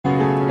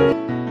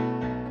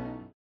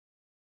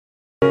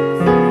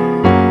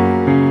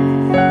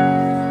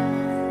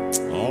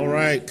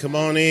right, come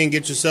on in,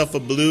 get yourself a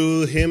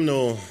blue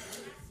hymnal.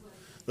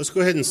 Let's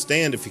go ahead and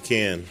stand if you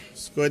can.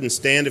 Let's go ahead and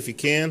stand if you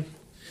can.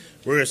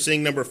 We're going to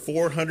sing number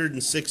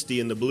 460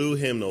 in the blue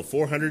hymnal,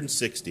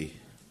 460.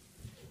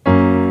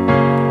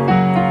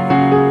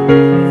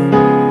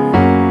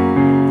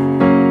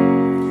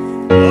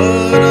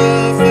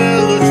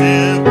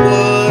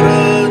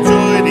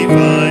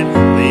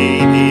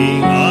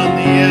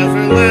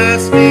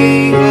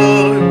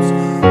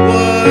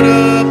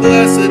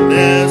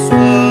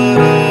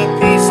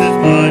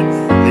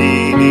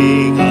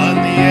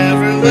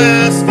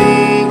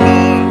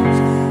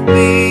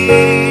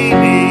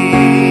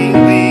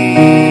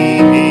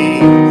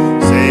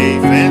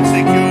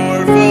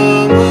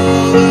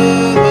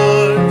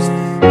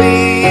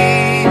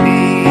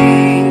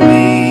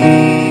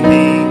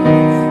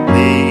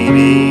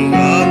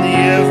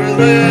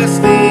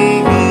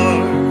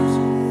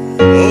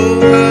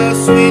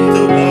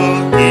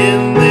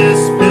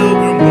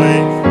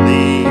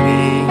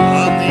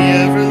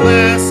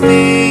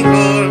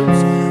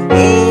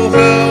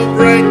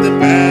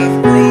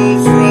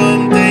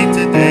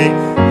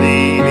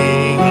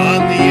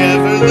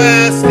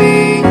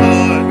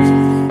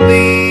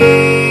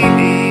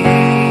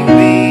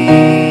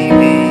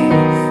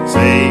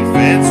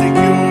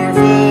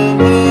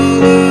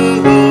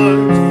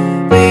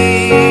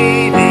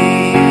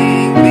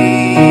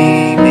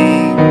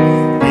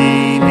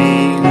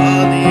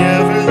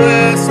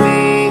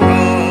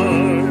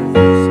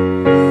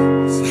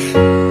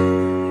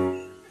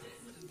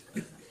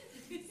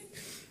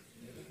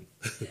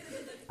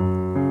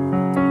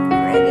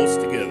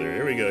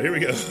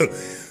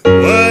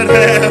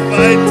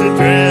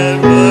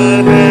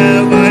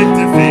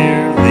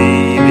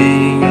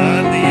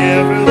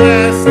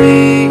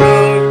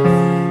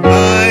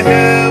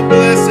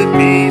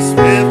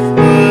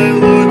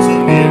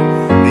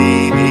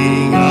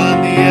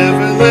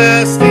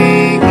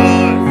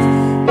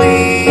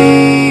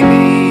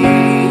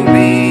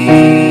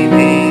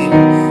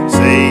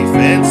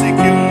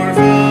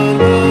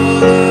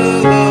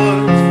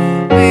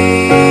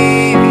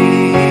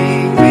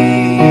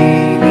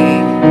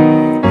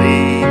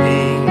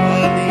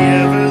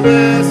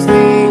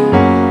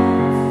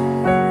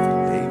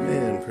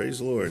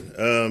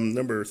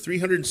 Number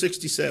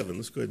 367.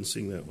 Let's go ahead and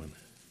sing that one.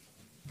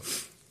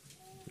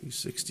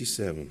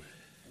 367.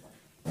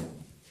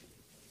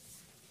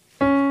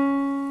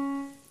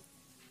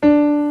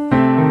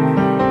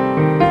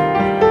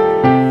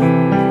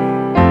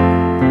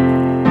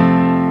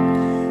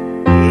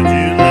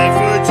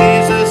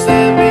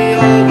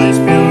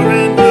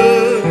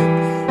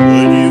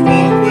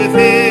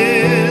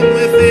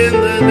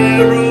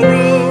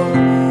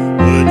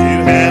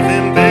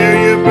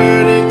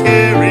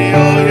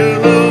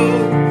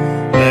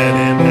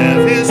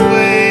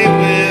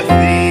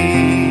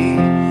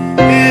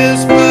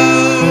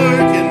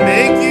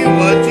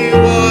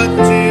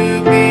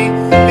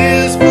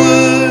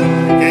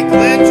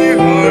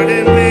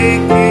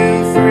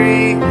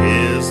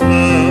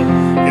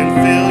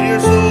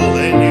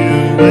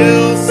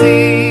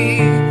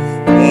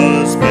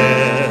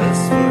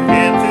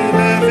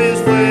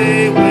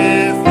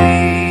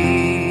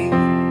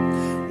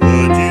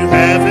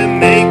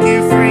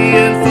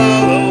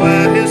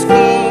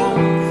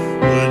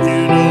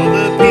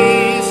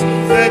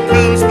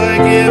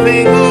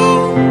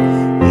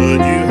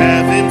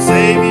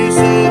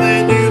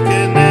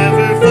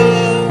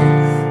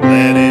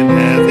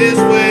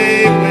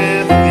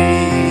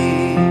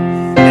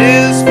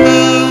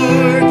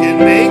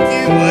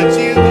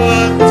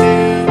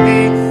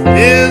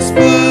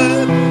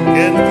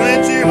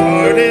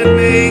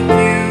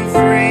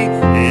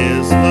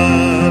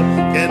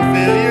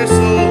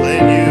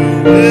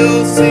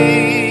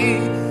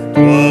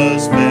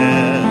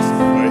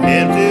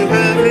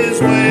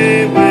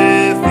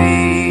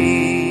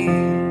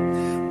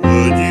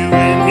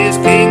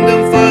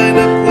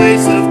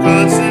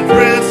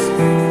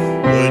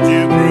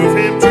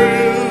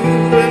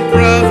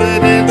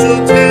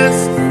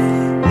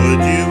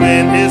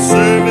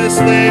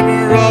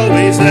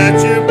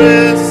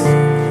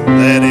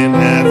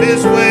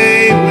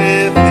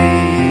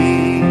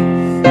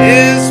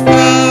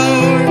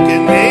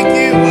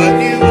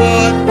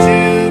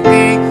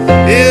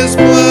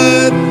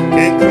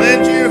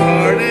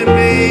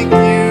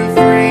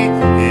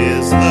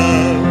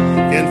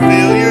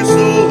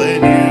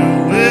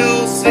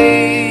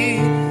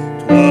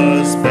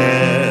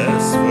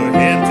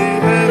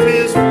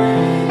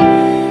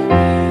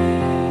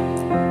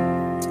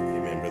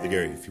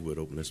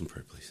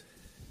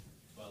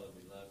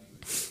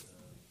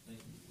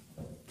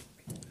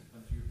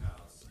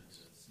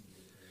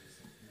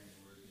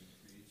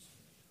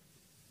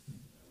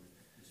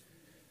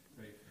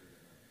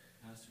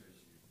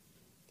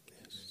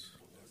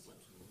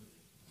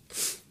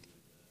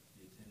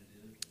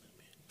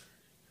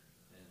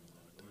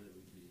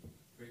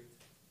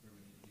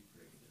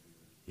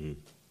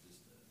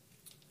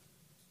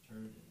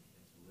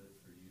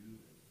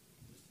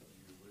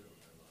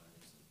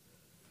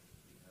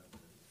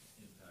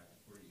 impact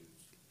for you.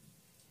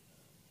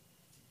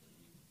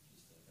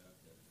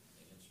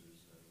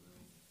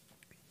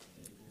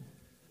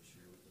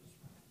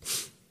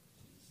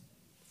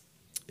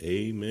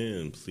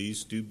 Amen.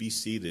 Please do be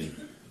seated.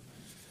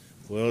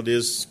 Well, it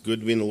is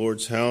good to be in the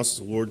Lord's house.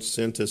 The Lord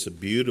sent us a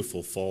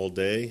beautiful fall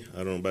day. I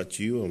don't know about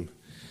you.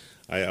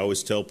 I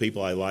always tell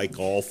people I like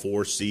all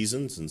four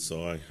seasons, and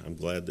so I'm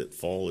glad that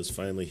fall is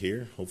finally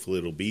here. Hopefully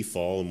it'll be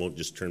fall and won't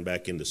just turn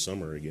back into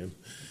summer again.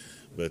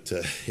 But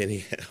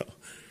anyhow,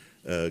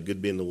 good to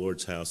be in the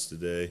Lord's house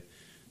today.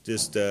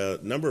 Just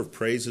a number of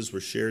praises were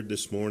shared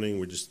this morning.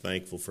 We're just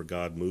thankful for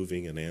God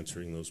moving and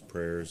answering those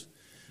prayers.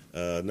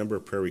 A number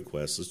of prayer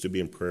requests. Let's do be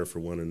in prayer for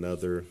one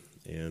another.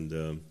 And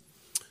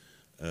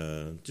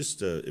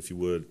if you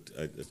would,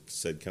 I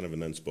said kind of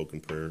an unspoken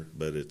prayer,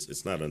 but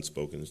it's not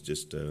unspoken. It's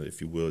just, if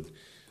you would,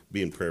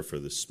 be in prayer for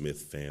the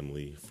Smith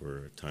family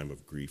for a time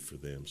of grief for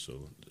them.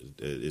 So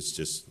it's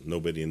just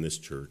nobody in this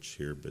church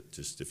here, but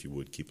just if you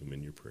would, keep them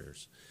in your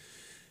prayers.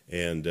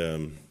 And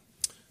give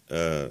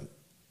me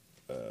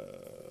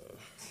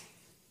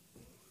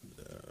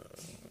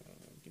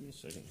a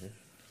second here.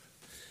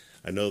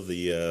 I know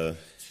the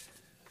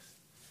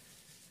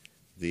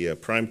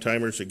prime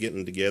timers are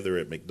getting together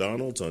at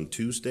McDonald's on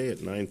Tuesday at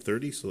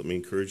 9:30, so let me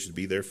encourage you to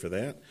be there for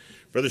that.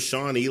 Brother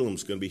Sean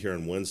Elam's going to be here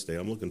on Wednesday.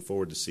 I'm looking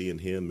forward to seeing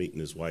him, meeting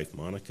his wife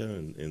Monica,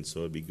 and so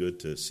it'd be good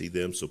to see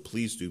them. So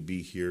please do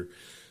be here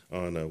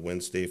on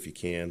Wednesday if you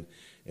can.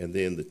 And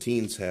then the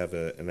teens have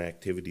an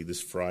activity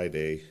this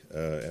Friday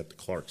at the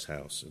Clark's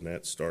house, and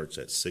that starts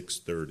at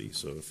 6:30.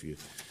 So if you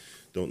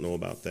don't know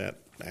about that,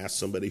 ask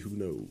somebody who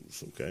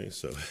knows, okay?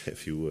 So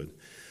if you would.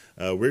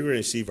 We're going to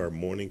receive our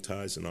morning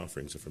tithes and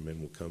offerings. If our men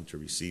will come to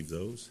receive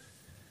those.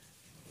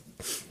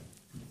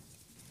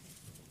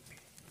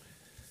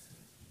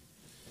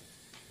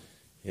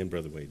 And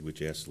Brother Wade, would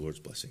you ask the Lord's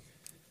blessing?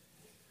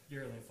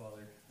 Dear Heavenly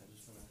Father, I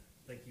just want to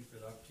thank you for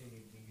the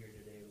opportunity to be here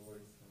today,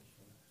 Lord. I just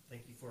want to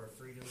thank you for our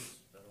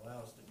freedoms that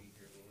allow us to be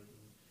here, Lord.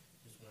 And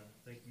just want to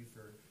thank you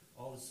for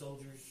all the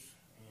soldiers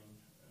and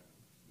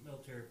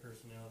military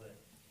personnel that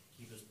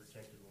keep us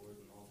protected, Lord,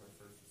 and all of our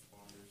first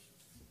responders.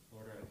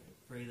 Lord, I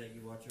pray that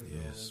you watch over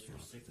all those who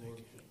are sick, Lord,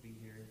 who can't be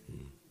here,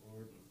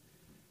 Lord.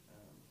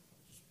 And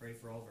just pray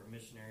for all of our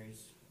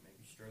missionaries who may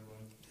be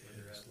struggling where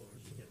they're at, Lord.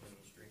 Just give them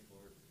the strength,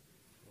 Lord.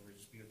 Lord,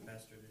 just be with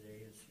Pastor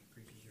today as he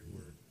preaches your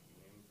word.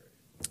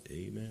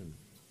 Amen.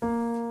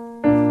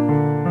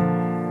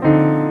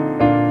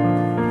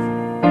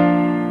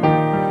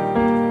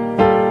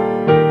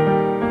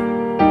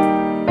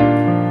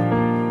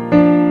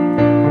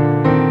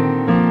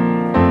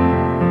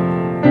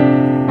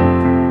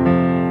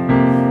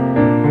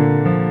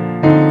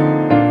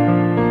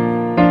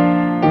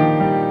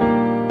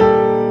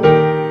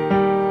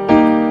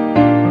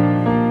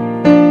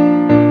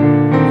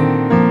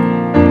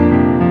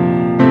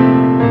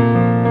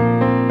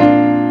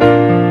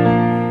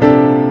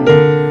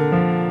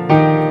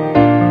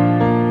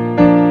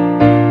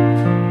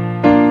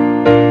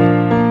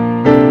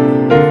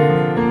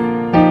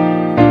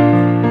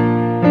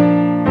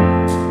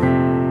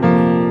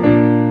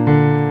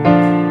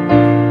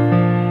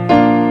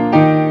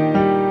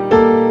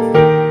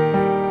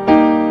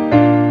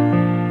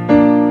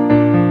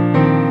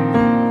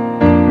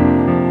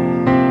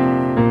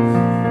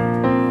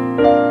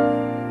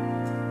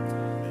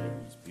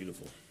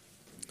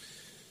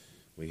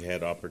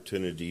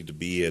 Opportunity to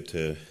be at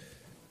turn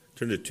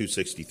to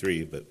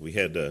 263, but we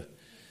had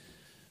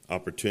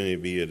opportunity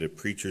to be at a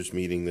preachers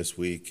meeting this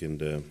week,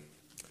 and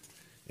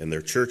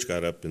their church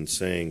got up and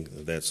sang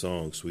that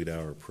song, "Sweet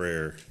Hour of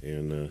Prayer,"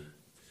 and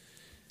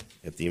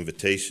at the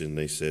invitation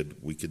they said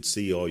we could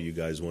see all you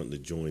guys wanting to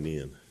join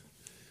in,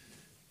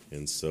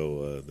 and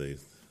so they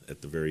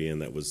at the very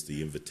end that was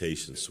the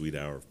invitation, "Sweet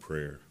Hour of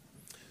Prayer."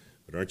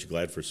 But aren't you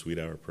glad for "Sweet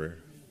Hour of Prayer"?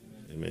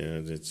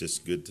 Amen. It's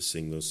just good to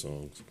sing those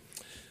songs.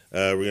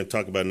 We're going to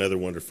talk about another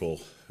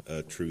wonderful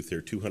truth here,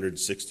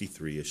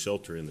 263, a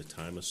shelter in the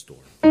time of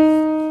storm.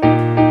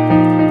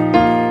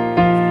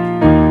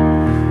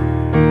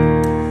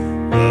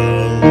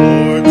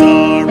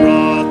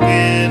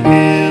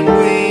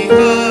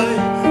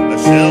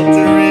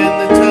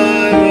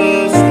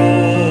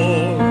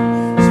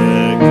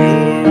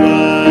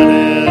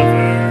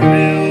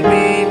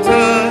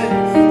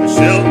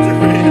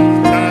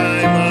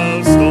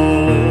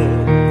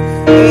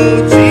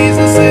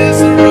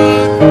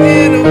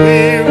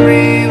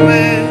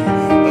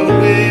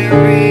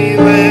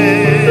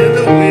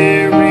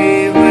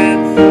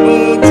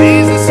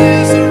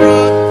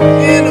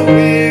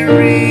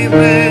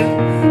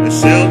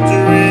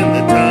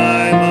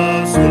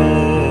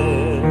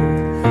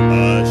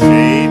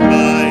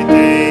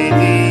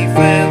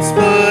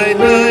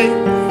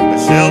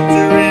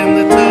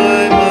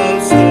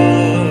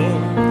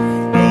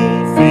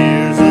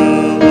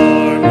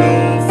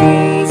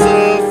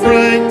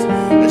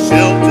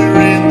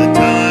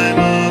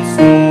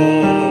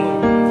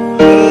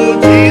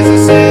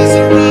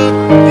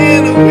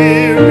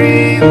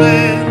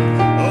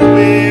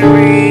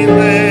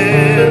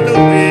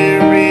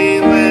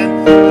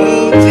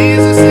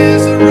 Jesus is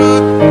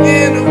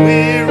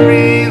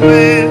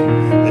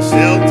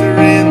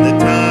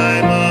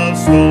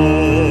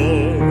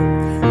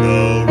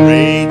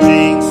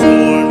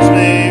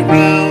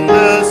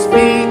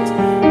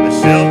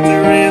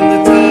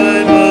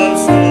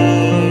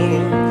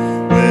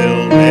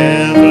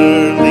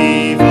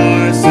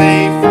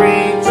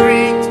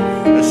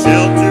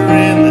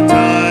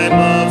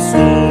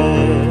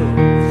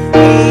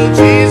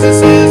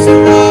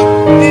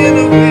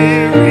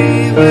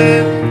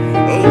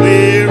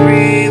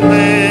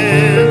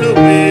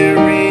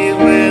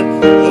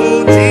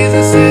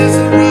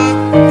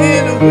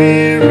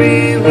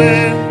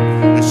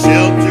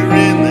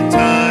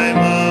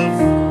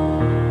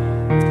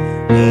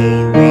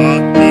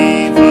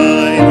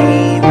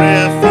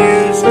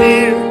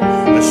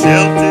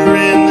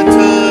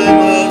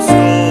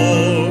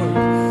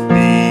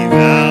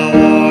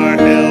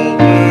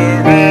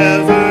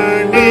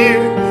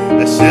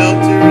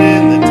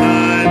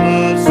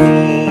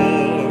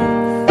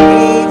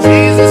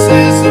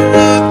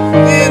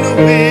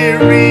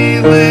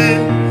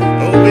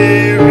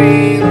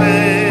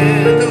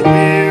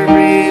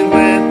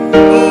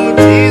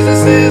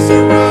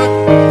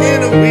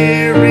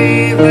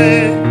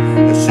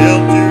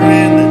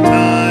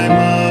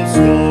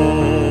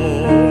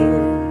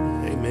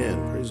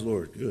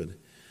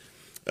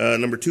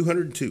Number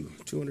 202.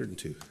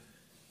 202.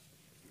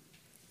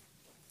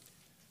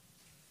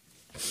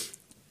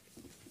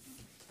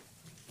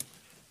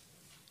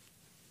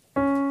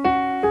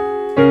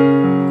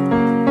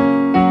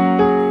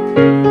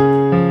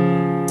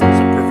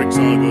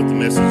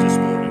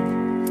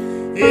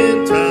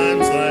 In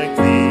times like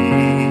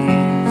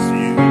these,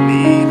 you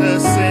need a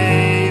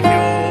Savior.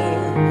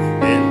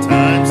 In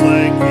times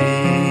like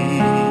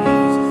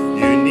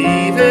these, you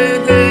need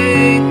an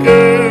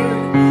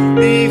anchor.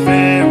 Be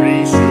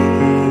very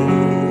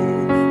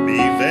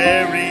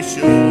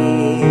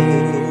sure.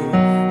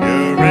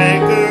 Your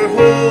anchor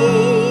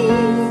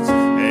holds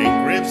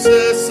and grips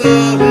a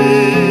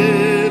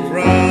solid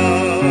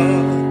rock.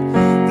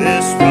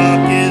 This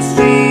rock is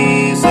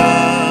Jesus.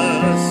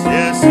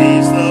 Yes,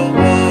 He's the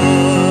one.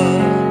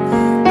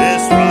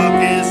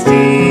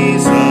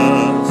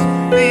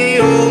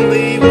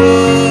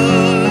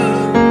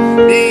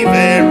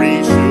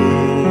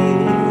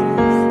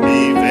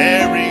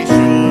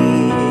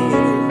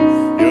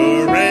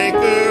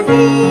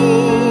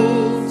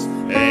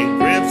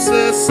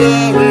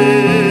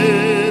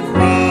 Solid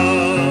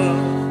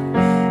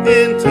rock.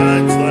 In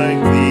times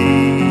like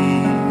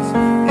these,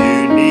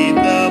 you need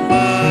the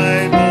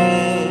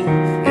Bible.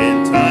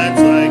 In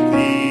times like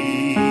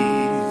these,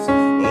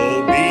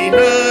 oh, be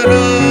not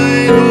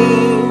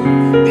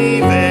idle.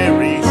 Be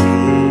very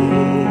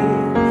sure.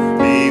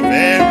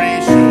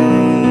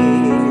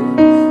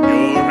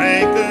 Your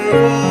anchor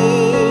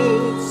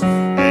holds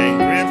and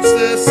grips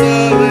the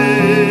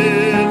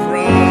solid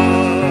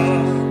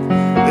rock.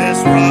 This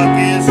rock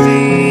is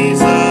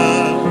Jesus.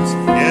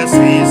 Yes,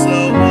 He's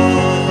the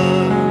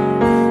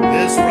one.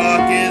 This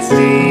rock is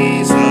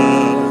Jesus,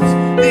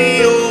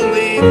 the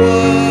only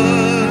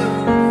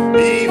one.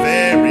 Be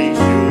very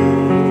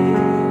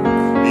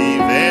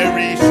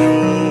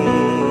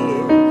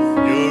sure.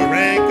 Your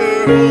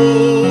anchor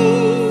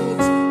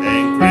holds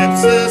and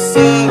grips a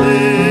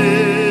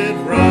solid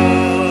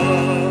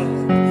rock.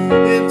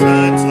 In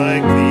times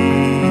like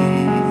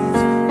these,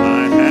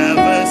 I have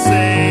a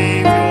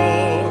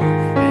Savior.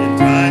 In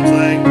times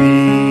like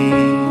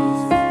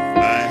these,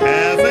 I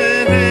have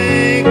an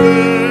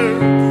anchor.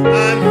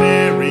 I'm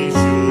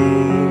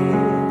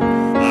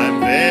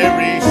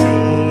very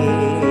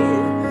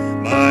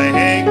sure. My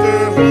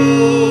anchor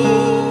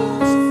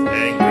holds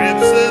and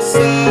grips a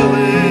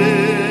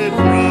solid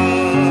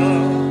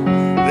rock.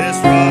 This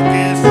rock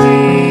is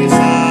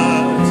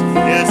Jesus.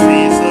 Yes,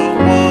 He's the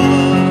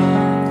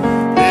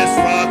one. This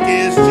rock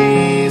is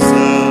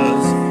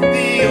Jesus,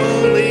 the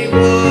only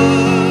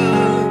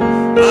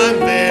one. I'm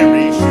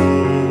very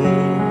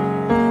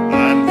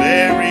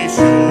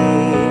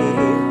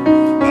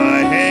sure.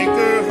 My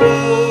anchor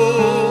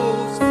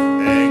holds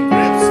and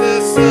grips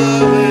a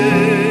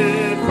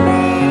solid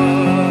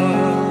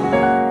rock.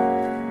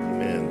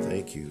 Amen.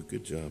 Thank you.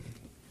 Good job.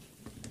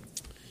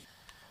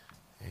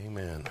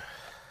 Amen.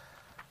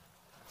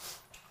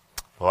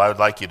 Well, I would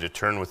like you to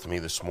turn with me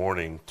this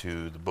morning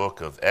to the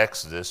book of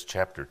Exodus,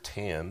 chapter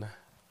 10.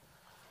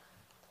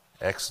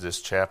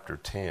 Exodus, chapter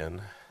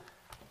 10.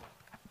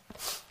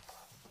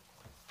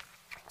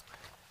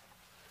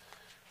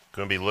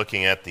 Going to be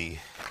looking at the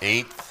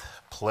 8th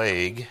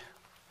plague.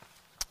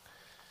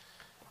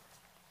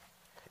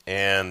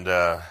 And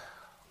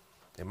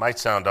it might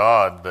sound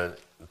odd,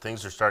 but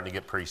things are starting to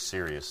get pretty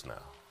serious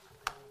now.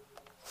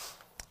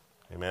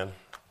 Amen.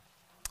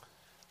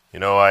 You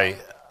know, I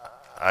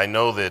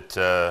know that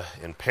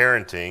in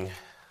parenting,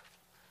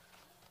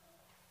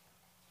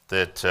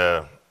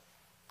 that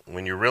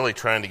when you're really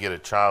trying to get a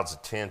child's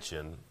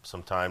attention,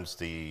 sometimes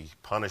the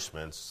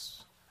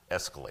punishments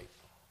escalate,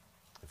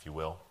 if you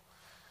will.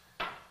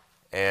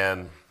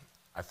 And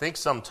I think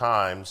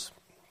sometimes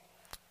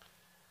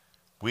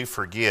we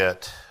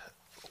forget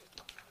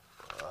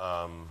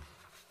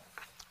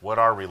what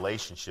our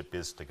relationship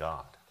is to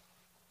God.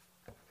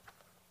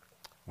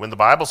 When the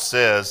Bible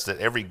says that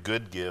every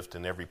good gift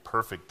and every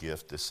perfect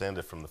gift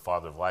descended from the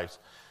Father of lights,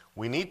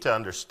 we need to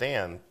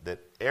understand that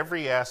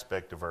every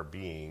aspect of our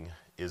being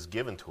is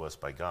given to us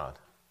by God.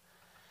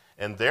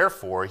 And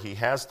therefore, He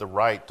has the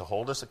right to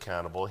hold us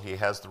accountable. He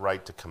has the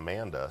right to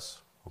command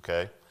us,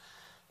 okay?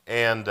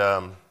 And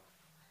a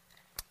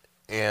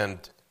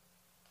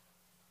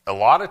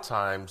lot of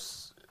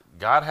times,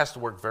 God has to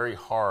work very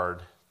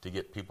hard to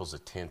get people's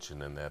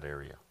attention in that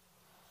area.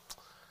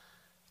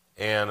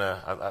 And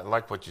I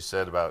like what you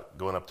said about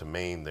going up to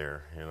Maine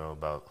there, you know,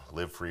 about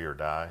live free or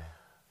die.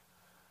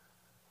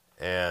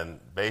 And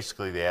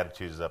basically the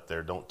attitude is up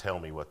there, don't tell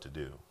me what to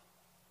do.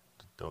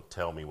 Don't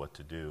tell me what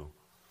to do.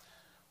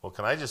 Well,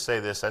 can I just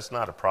say this? That's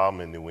not a problem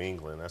in New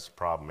England. That's a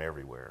problem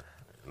everywhere.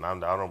 And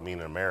I don't mean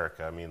in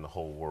America. I mean the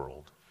whole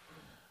world.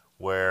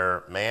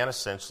 Where man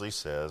essentially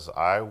says,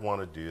 I want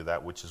to do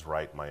that which is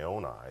right in my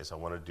own eyes. I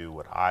want to do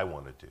what I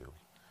want to do.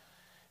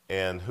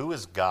 And who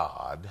is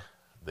God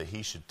that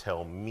He should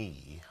tell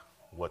me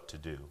what to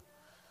do?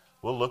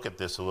 We'll look at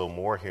this a little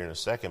more here in a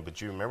second,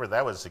 but you remember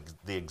that was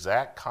the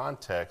exact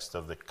context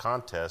of the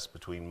contest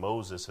between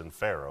Moses and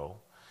Pharaoh,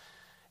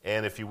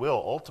 and if you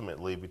will,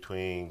 ultimately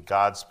between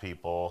God's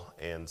people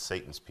and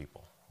Satan's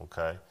people,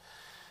 okay?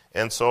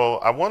 And so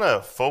I want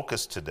to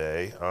focus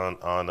today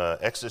on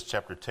Exodus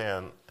chapter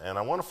 10, and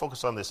I want to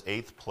focus on this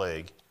 8th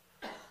plague.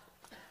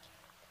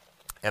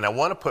 And I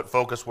want to put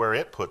focus where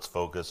it puts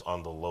focus,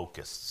 on the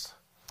locusts.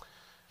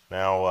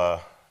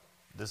 Now,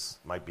 this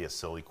might be a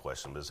silly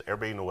question, but does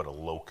everybody know what a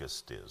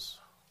locust is?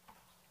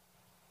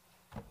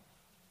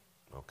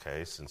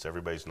 Okay, since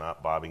everybody's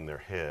not bobbing their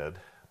head,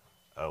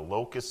 a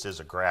locust is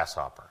a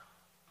grasshopper.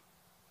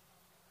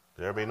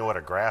 Does everybody know what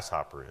a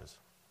grasshopper is?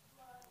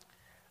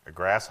 A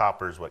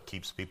grasshopper is what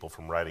keeps people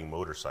from riding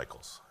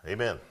motorcycles.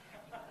 Amen.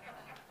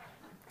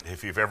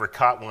 If you've ever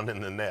caught one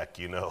in the neck,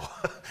 you know.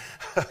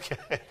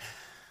 Okay.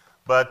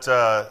 But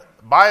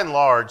by and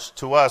large,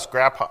 to us,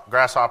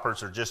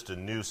 grasshoppers are just a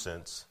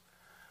nuisance.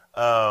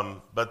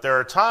 But there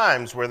are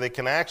times where they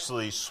can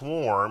actually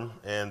swarm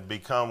and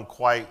become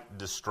quite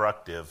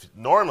destructive.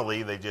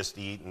 Normally, they just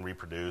eat and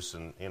reproduce,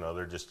 and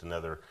they're just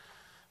another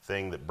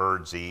thing that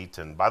birds eat.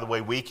 And by the way,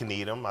 we can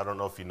eat them. I don't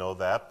know if you know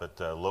that, but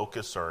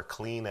locusts are a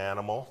clean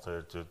animal.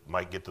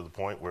 Might get to the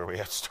point where we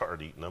have to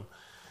start eating them.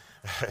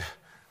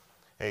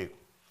 Hey,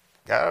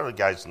 I don't know,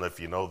 guys, if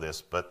you know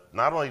this, but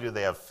not only do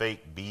they have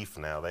fake beef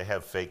now, they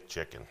have fake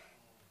chicken.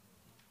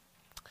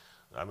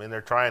 I mean,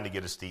 they're trying to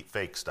get us to eat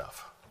fake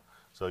stuff.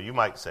 So you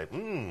might say,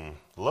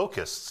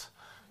 locusts.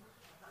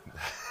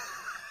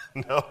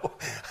 No.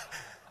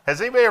 Has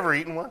anybody ever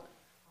eaten one?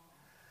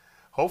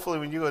 Hopefully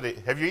when you go to,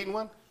 have you eaten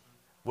one?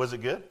 Was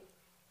it good?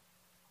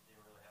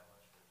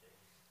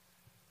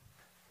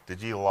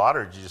 Did you eat a lot,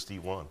 or did you just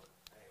eat one?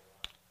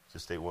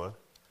 Just ate one?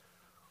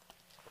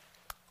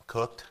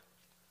 Cooked?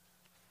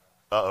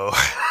 Uh-oh.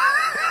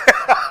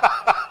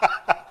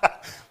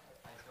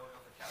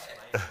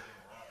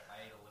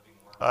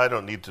 I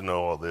don't need to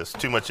know all this.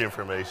 Too much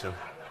information.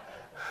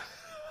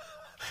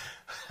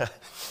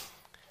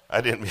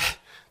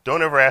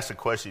 Don't ever ask a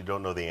question you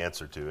don't know the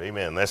answer to.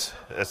 Amen. That's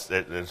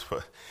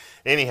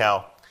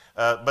anyhow.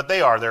 But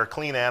they're a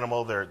clean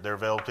animal. They're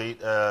available to eat.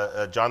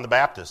 John the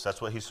Baptist,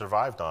 that's what he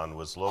survived on,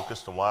 was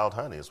locust and wild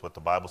honey, is what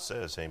the Bible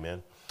says.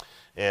 Amen.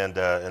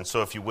 And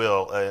so, if you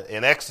will,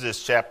 in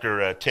Exodus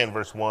chapter 10,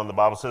 verse 1, the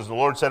Bible says, "The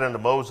Lord said unto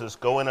Moses,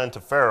 Go in unto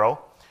Pharaoh,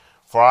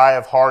 for I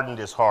have hardened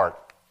his heart."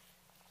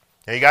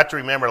 And you got to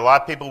remember, a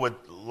lot of people would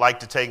like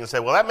to take and say,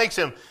 well, that makes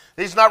him,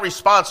 he's not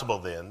responsible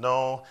then.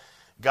 No,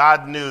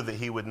 God knew that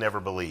he would never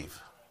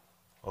believe.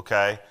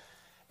 Okay?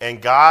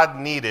 And God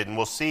needed, and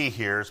we'll see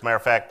here, as a matter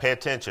of fact, pay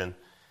attention,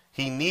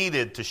 he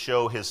needed to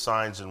show his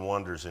signs and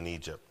wonders in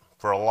Egypt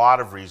for a lot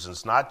of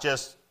reasons, not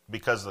just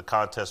because of the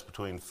contest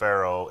between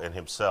Pharaoh and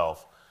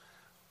himself,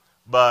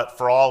 but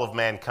for all of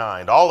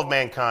mankind. All of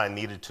mankind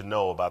needed to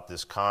know about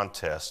this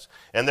contest.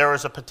 And there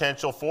was a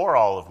potential for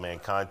all of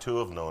mankind to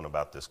have known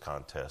about this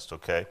contest,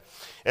 okay?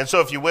 And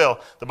so, if you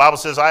will, the Bible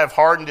says, I have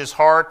hardened his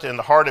heart and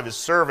the heart of his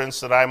servants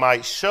that I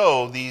might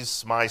show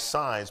these my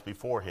signs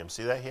before him.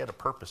 See that? He had a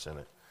purpose in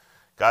it.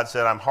 God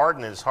said, I'm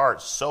hardening his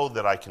heart so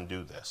that I can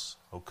do this,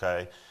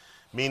 okay?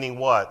 Meaning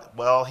what?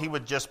 Well, he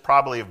would just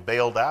probably have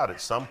bailed out at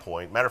some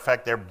point. Matter of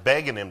fact, they're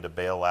begging him to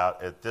bail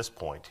out at this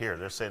point here.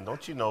 They're saying,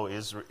 don't you know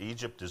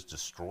Egypt is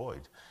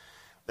destroyed?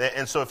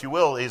 And so, if you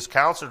will, his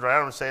counselors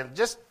around him are saying,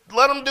 just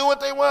let them do what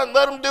they want.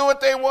 Let them do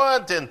what they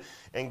want.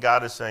 And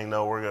God is saying,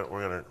 no, we're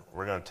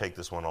going to take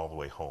this one all the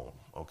way home,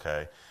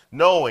 okay?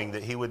 Knowing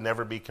that he would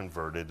never be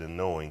converted, and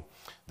knowing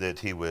that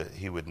he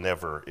would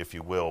never, if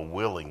you will,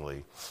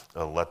 willingly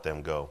let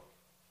them go.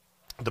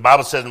 The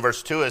Bible says in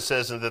verse 2, it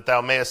says, and that thou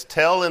mayest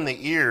tell in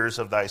the ears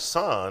of thy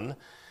son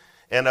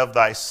and of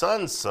thy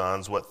son's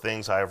sons what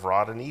things I have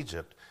wrought in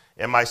Egypt,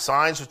 and my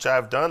signs which I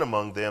have done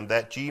among them,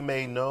 that ye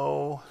may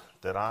know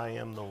that I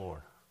am the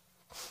Lord.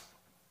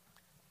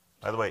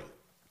 By the way,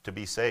 to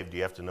be saved, do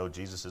you have to know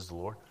Jesus is the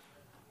Lord?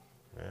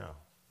 Yeah.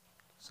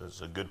 So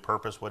it's a good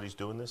purpose what he's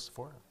doing this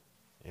for?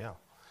 Yeah.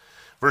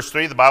 Verse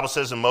 3, the Bible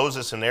says, and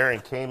Moses and Aaron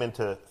came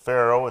into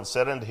Pharaoh and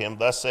said unto him,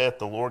 Thus saith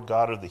the Lord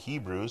God of the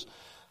Hebrews,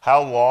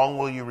 How long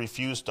will you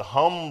refuse to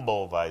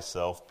humble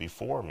thyself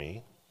before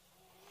me?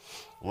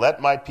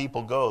 Let my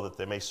people go that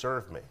they may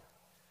serve me.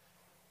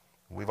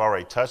 We've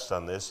already touched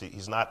on this.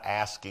 He's not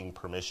asking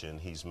permission.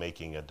 He's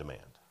making a demand.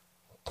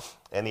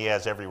 And he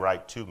has every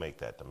right to make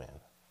that demand.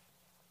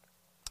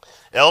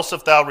 Else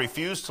if thou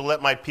refuse to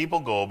let my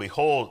people go,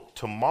 behold,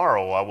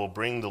 tomorrow I will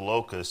bring the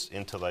locusts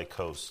into thy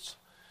coasts.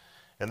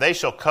 And they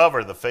shall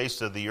cover the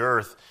face of the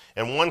earth,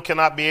 and one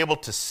cannot be able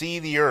to see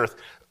the earth.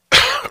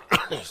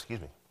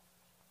 Excuse me.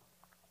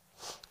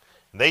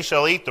 They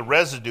shall eat the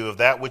residue of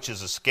that which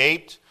is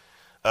escaped,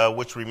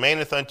 which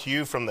remaineth unto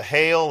you from the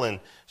hail, and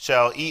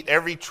shall eat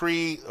every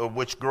tree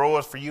which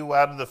groweth for you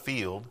out of the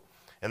field.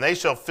 And they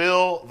shall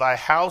fill thy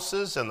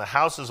houses, and the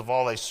houses of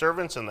all thy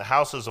servants, and the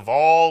houses of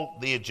all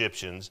the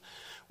Egyptians,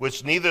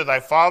 which neither thy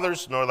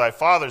fathers nor thy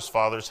fathers'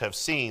 fathers have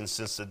seen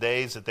since the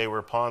days that they were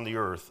upon the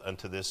earth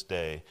unto this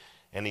day.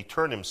 And he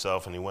turned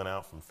himself, and he went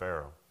out from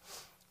Pharaoh.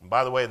 And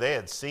by the way, they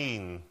had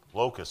seen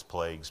locust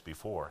plagues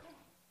before.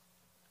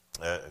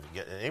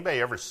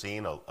 Anybody ever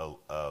seen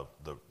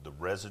the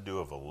residue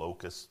of a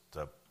locust,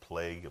 a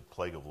plague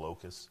of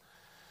locusts?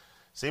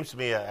 Seems to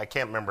me, I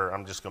can't remember,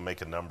 I'm just going to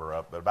make a number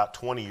up, but about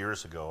 20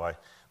 years ago,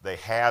 they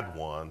had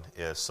one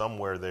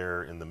somewhere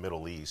there in the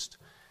Middle East,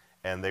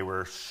 and they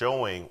were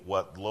showing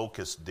what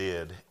locusts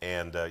did.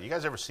 And you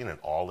guys ever seen an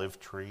olive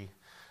tree?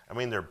 I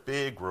mean, they're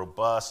big,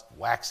 robust,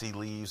 waxy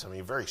leaves. I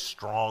mean, very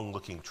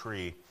strong-looking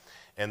tree.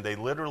 And they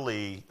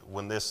literally,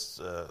 when this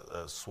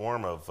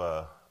swarm of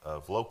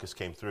locusts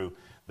came through,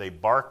 they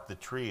barked the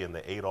tree and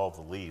they ate all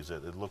the leaves.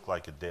 It looked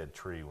like a dead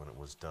tree when it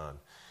was done.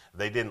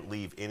 They didn't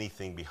leave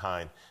anything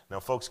behind. Now,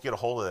 folks, get a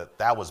hold of that.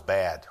 That was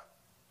bad.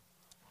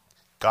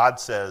 God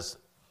says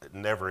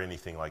never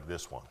anything like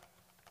this one.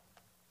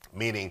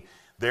 Meaning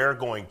they're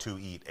going to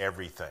eat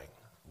everything.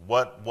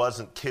 What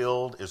wasn't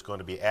killed is going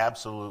to be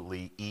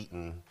absolutely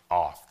eaten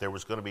off. There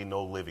was going to be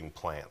no living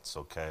plants,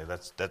 okay?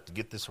 That's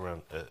get this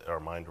around our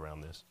mind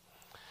around this.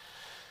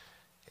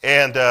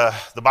 And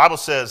the Bible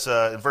says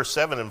in verse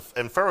 7,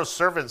 and Pharaoh's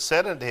servant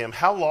said unto him,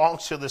 how long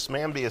shall this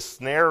man be a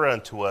snare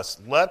unto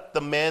us? Let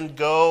the men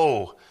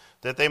go,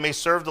 that they may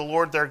serve the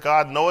Lord their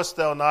God. Knowest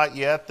thou not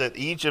yet that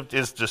Egypt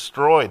is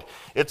destroyed?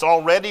 It's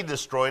already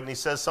destroyed, and he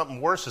says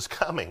something worse is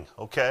coming,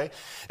 okay?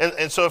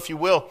 And so if you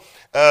will,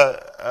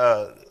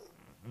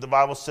 the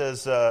Bible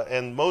says,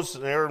 and Moses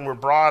and Aaron were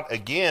brought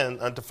again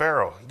unto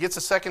Pharaoh. He gets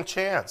a second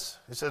chance.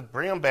 He said,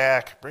 bring them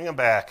back, bring them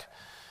back.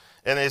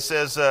 And it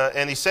says,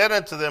 and he said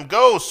unto them,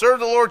 go, serve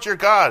the Lord your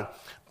God.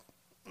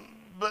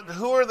 But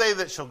who are they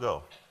that shall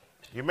go?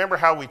 You remember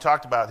how we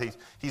talked about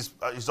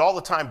he's all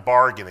the time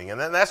bargaining. And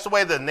then that's the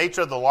way the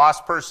nature of the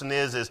lost person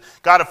is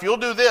God, if you'll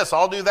do this,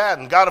 I'll do that.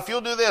 And God, if you'll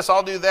do this,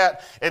 I'll do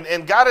that.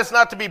 And God is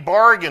not to be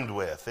bargained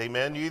with.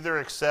 Amen. You either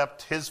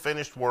accept his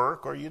finished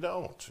work or you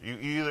don't. You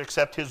either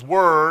accept his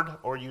word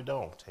or you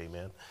don't.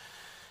 Amen.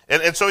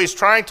 And so he's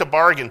trying to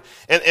bargain.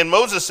 And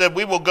Moses said,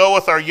 we will go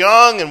with our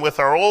young and with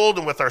our old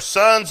and with our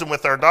sons and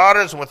with our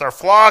daughters and with our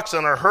flocks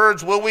and our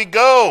herds will we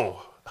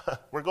go.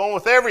 We're going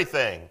with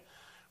everything.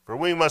 For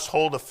we must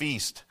hold a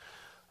feast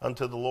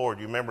unto the Lord.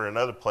 You remember in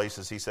other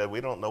places he said, we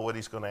don't know what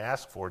he's going to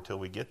ask for till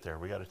we get there.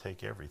 We got to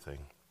take everything.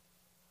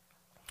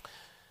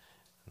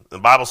 The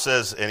Bible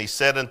says, and he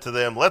said unto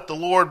them, let the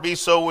Lord be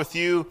so with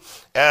you,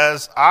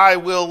 as I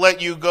will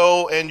let you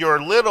go, and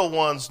your little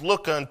ones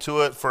look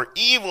unto it, for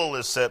evil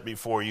is set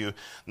before you.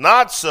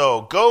 Not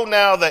so. Go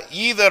now that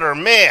ye that are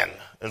men,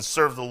 and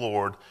serve the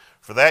Lord,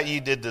 for that ye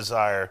did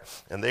desire.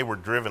 And they were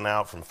driven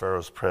out from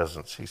Pharaoh's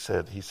presence. He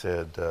said,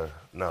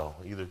 no,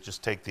 either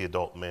just take the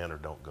adult men or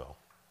don't go.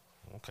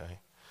 Okay.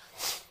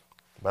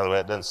 By the way,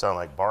 it doesn't sound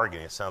like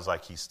bargaining. It sounds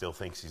like he still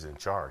thinks he's in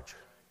charge.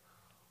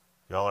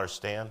 Y'all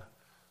understand?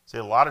 See,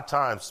 a lot of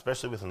times,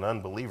 especially with an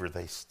unbeliever,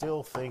 they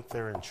still think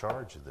they're in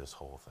charge of this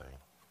whole thing.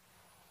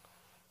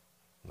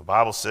 The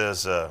Bible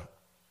says, and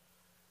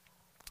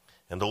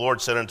the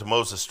Lord said unto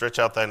Moses, stretch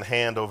out thine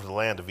hand over the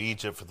land of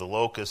Egypt for the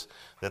locusts,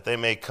 that they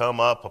may come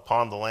up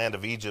upon the land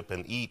of Egypt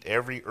and eat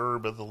every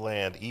herb of the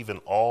land, even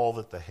all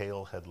that the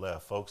hail had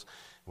left. Folks,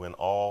 when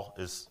all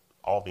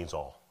means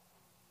all.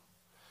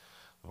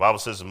 The Bible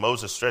says, and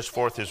Moses stretched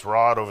forth his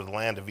rod over the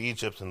land of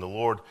Egypt, and the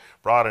Lord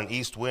brought an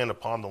east wind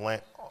upon the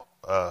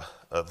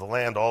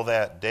land all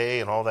that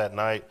day and all that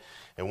night.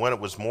 And when it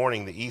was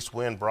morning, the east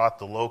wind brought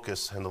the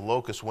locusts, and the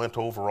locusts went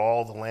over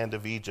all the land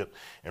of Egypt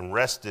and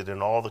rested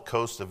in all the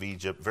coast of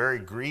Egypt. Very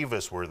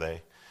grievous were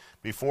they.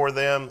 Before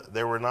them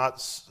there were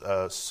not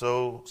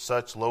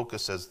such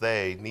locusts as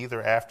they,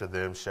 neither after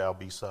them shall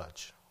be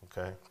such.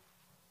 Okay?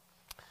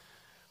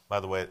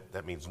 By the way,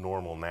 that means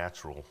normal,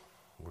 natural.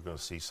 We're going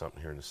to see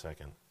something here in a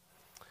second.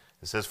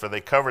 It says, for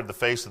they covered the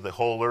face of the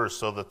whole earth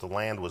so that the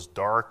land was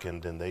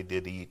darkened, and they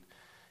did eat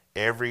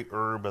every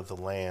herb of the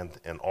land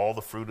and all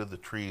the fruit of the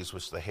trees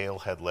which the hail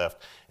had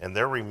left. And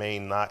there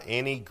remained not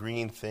any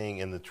green thing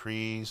in the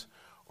trees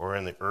or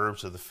in the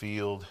herbs of the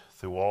field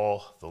through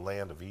all the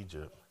land of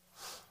Egypt.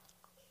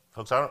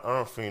 Folks, I don't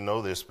know if you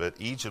know this, but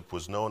Egypt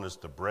was known as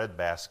the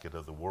breadbasket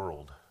of the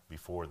world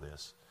before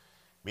this.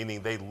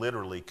 Meaning they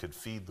literally could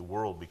feed the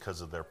world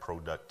because of their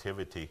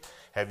productivity.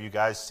 Have you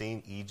guys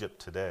seen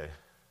Egypt today?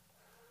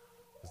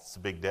 It's a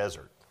big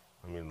desert.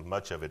 I mean,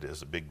 much of it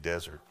is a big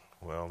desert.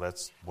 Well,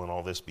 that's when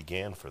all this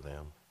began for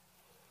them.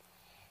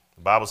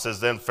 The Bible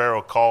says, then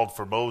Pharaoh called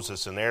for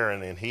Moses and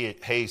Aaron, and he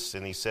haste,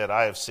 and he said,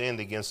 I have sinned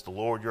against the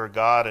Lord your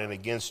God and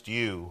against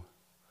you.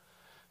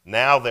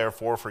 Now,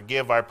 therefore,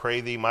 forgive, I pray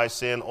thee, my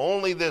sin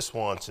only this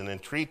once, and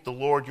entreat the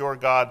Lord your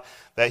God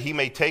that he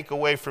may take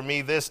away from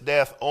me this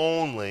death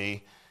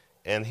only.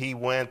 And he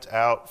went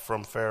out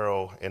from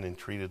Pharaoh and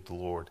entreated the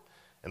Lord.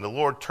 And the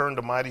Lord turned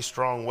a mighty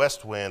strong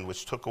west wind,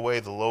 which took away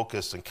the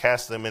locusts and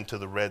cast them into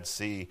the Red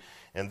Sea.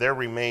 And there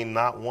remained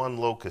not one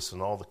locust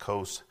in all the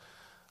coast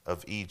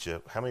of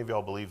Egypt. How many of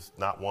y'all believe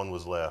not one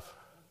was left?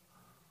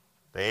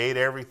 They ate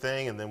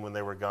everything, and then when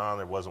they were gone,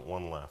 there wasn't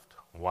one left.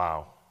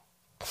 Wow.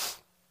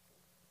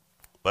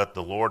 But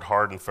the Lord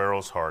hardened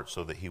Pharaoh's heart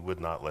so that he would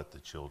not let the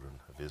children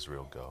of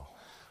Israel go.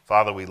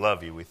 Father, we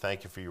love you. We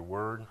thank you for your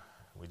word.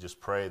 We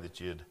just pray that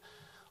you'd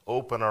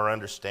open our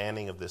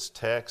understanding of this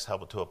text,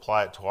 help it to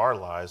apply it to our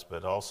lives,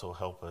 but also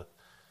help it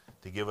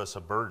to give us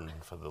a burden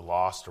for the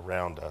lost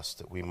around us,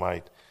 that we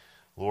might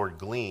Lord,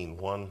 glean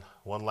one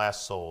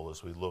last soul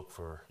as we look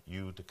for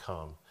you to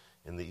come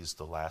in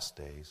the last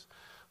days.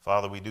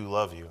 Father, we do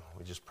love you.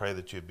 We just pray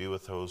that you'd be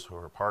with those who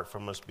are apart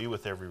from us, be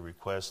with every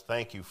request.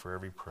 Thank you for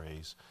every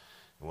praise.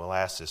 And we'll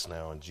ask this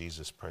now in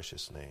Jesus'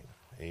 precious name.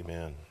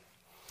 Amen.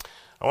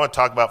 I want to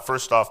talk about,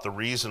 first off, the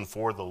reason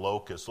for the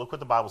locusts. Look what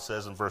the Bible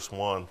says in verse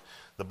 1.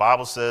 The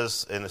Bible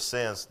says, in a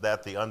sense,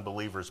 that the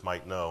unbelievers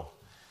might know.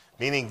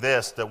 Meaning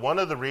this, that one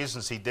of the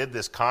reasons he did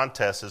this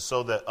contest is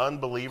so that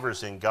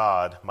unbelievers in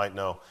God might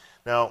know.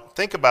 Now,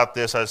 think about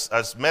this. I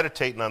was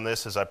meditating on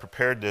this as I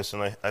prepared this,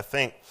 and I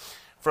think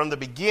from the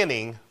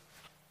beginning,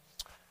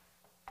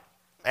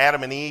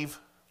 Adam and Eve,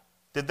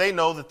 did they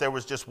know that there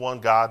was just one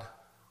God?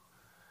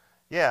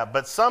 Yeah,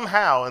 but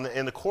somehow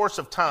in the course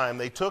of time,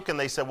 they took and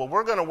they said, well,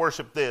 we're going to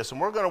worship this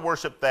and we're going to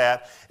worship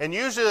that. And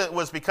usually it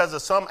was because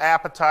of some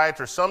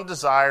appetite or some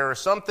desire or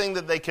something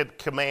that they could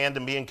command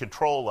and be in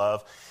control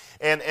of.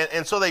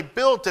 And so they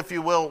built, if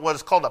you will, what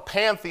is called a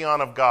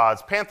pantheon of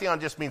gods. Pantheon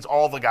just means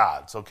all the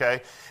gods,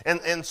 okay?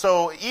 And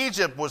so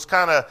Egypt was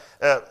kind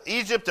of,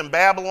 Egypt and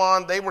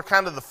Babylon, they were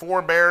kind of the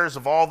forebears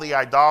of all the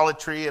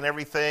idolatry and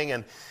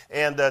everything.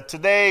 And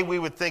today we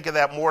would think of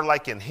that more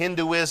like in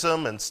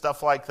Hinduism and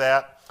stuff like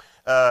that.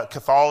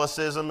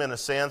 Catholicism, in a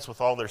sense,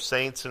 with all their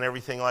saints and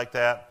everything like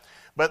that.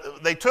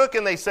 But they took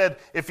and they said,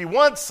 if you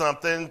want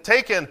something,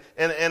 take and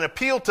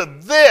appeal to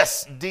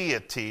this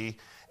deity.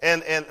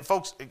 And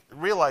folks,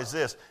 realize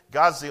this,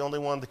 God's the only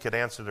one that could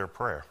answer their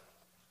prayer.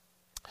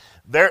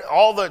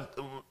 All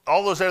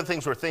those other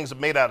things were things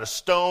made out of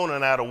stone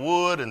and out of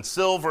wood and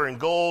silver and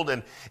gold,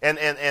 and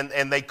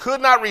they could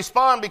not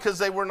respond because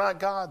they were not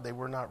God. They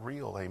were not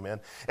real, amen.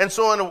 And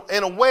so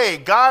in a way,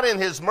 God in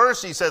his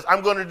mercy says,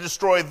 I'm going to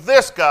destroy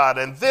this God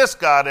and this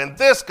God and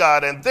this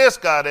God and this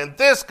God and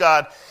this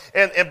God.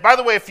 And by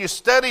the way, if you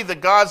study the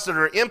gods that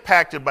are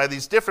impacted by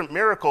these different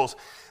miracles,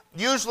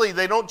 usually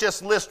they don't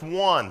just list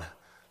one.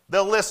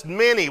 They'll list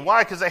many.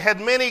 Why? Because they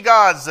had many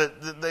gods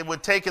that they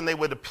would take and they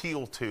would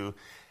appeal to.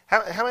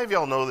 How many of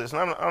y'all know this? And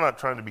I'm not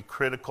trying to be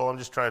critical. I'm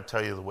just trying to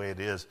tell you the way it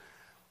is.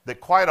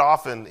 That quite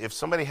often, if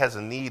somebody has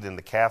a need in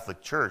the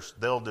Catholic Church,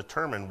 they'll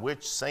determine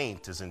which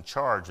saint is in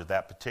charge of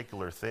that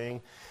particular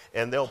thing,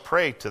 and they'll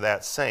pray to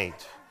that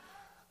saint.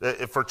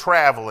 For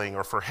traveling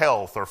or for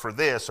health or for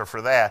this or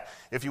for that,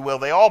 if you will.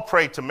 They all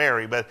pray to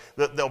Mary, but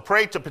they'll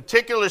pray to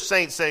particular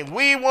saints saying,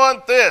 we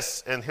want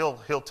this, and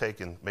he'll take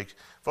and make.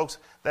 Folks,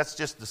 that's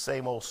just the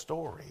same old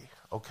story,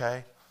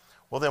 okay?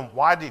 Well, then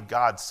why did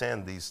God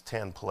send these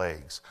 10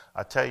 plagues?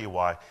 I tell you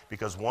why.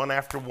 Because one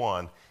after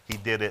one, he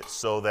did it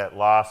so that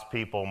lost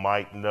people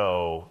might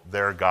know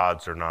their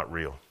gods are not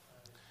real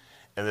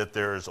and that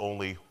there is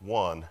only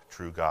one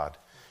true God.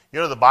 You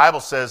know, the Bible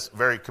says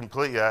very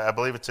completely, I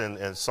believe it's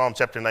in Psalm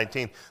chapter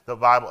 19, the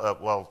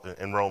Bible,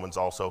 in Romans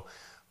also,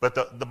 but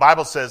the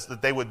Bible says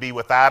that they would be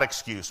without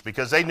excuse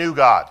because they knew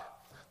God.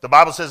 The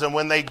Bible says, and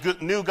when they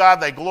knew God,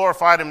 they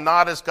glorified him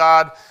not as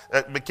God.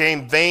 It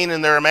became vain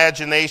in their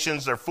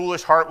imaginations. Their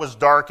foolish heart was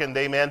darkened,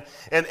 amen.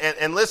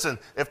 And listen,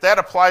 if that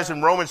applies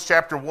in Romans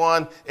chapter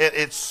 1,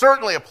 it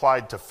certainly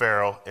applied to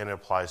Pharaoh, and it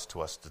applies to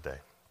us today.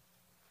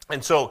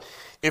 And so,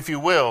 if you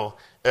will,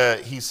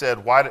 he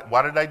said, why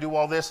did I do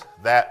all this?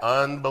 That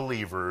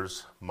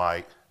unbelievers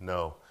might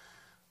know.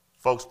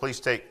 Folks, please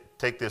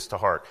take this to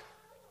heart.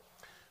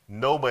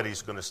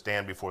 Nobody's going to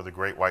stand before the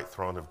great white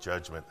throne of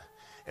judgment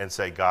and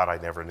say, God, I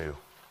never knew.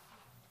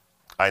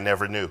 I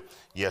never knew.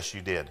 Yes,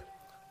 you did.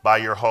 By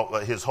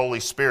his Holy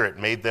Spirit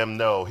made them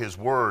know. His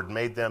Word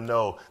made them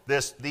know.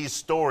 These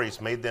stories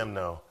made them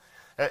know.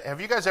 Have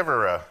you guys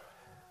ever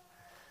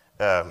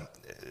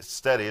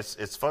study?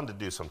 It's fun to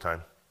do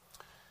sometime.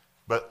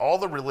 But all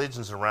the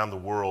religions around the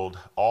world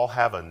all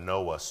have a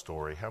Noah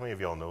story. How many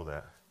of y'all know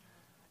that?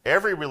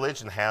 Every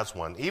religion has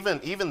one.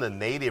 Even the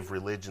native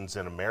religions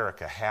in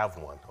America have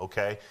one,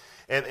 okay?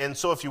 And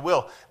so if you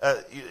will,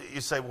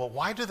 you say, well,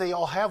 why do they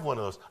all have one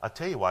of those? I'll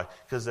tell you why.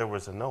 Because there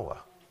was a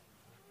Noah.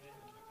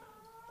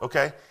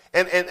 Okay?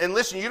 And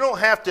listen, you don't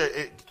have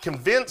to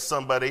convince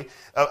somebody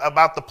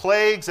about the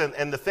plagues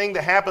and the thing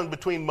that happened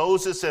between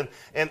Moses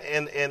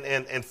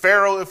and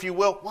Pharaoh, if you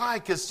will. Why?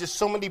 Because just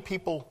so many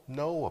people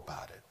know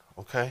about it.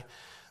 Okay?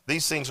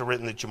 These things are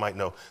written that you might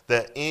know.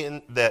 That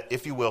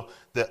if you will,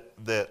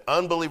 that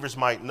unbelievers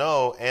might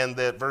know, and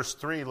that verse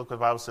 3, look what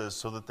the Bible says,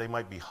 so that they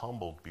might be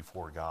humbled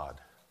before God.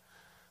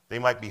 They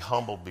might be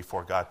humbled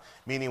before God.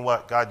 Meaning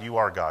what? God, you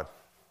are God.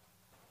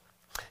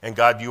 And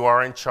God, you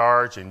are in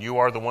charge, and you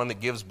are the one that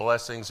gives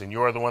blessings, and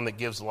you are the one that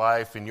gives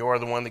life, and you are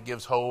the one that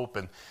gives hope.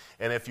 And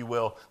if you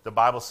will, the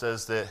Bible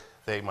says that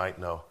they might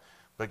know.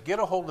 But get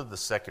a hold of the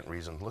second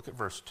reason. Look at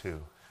verse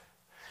 2.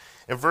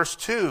 In verse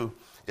 2,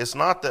 it's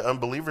not that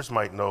unbelievers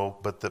might know,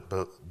 but that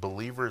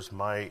believers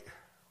might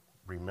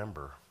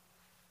remember.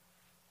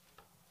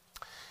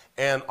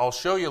 And I'll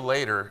show you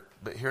later,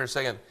 but here in a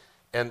second,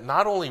 and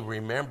not only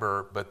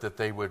remember, but that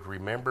they would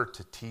remember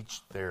to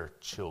teach their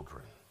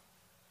children.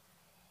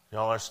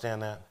 Y'all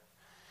understand that?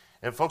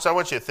 And folks, I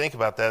want you to think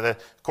about that.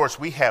 Of course,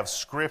 we have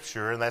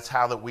Scripture, and that's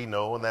how that we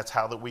know, and that's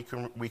how that we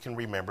can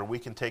remember. We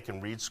can take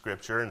and read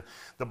Scripture. And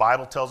the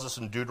Bible tells us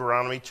in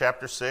Deuteronomy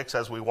chapter 6,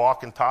 as we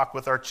walk and talk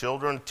with our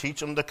children, teach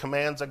them the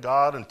commands of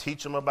God and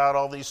teach them about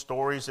all these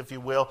stories, if you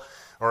will,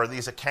 or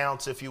these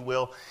accounts, if you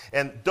will.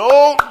 And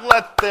don't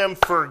let them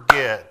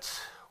forget,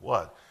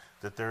 what?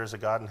 That there is a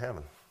God in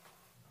heaven.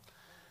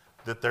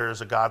 That there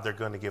is a God they're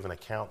going to give an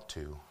account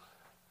to.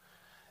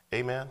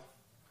 Amen?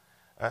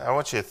 I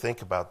want you to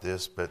think about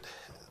this, but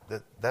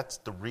that's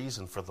the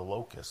reason for the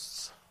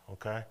locusts,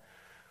 okay?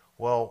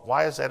 Well,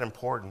 why is that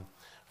important?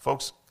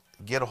 Folks,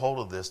 get a hold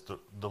of this.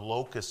 The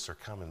locusts are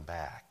coming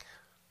back.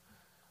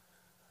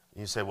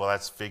 You say, well,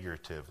 that's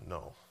figurative.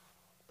 No,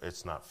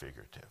 it's not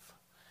figurative.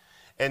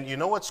 And you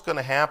know what's going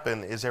to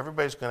happen is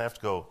everybody's going to have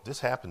to go,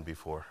 this happened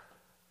before.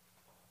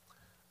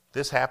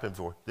 This happened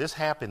before. This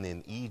happened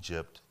in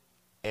Egypt.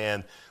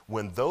 And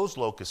when those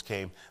locusts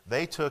came,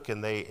 they took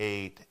and they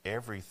ate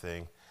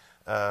everything.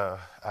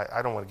 I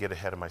don't want to get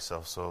ahead of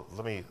myself, so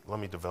let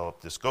me develop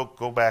this.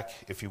 Go back,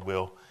 if you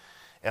will.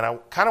 And I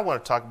kind of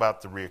want to talk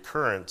about the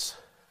reoccurrence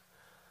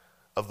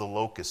of the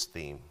locust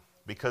theme,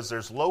 because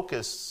there's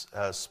locusts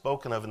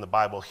spoken of in the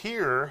Bible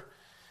here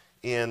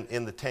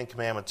in the Ten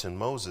Commandments in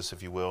Moses,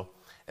 if you will,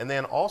 and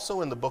then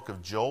also in the book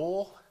of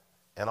Joel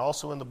and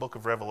also in the book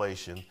of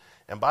Revelation.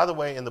 And by the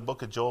way, in the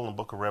book of Joel and the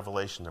book of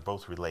Revelation, they're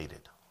both related.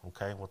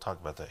 Okay, we'll talk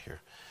about that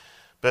here.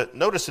 But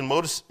notice in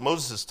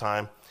Moses'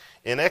 time,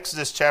 in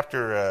Exodus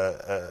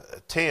chapter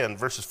 10,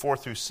 verses 4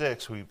 through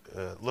 6,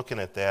 looking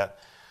at that,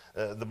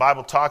 the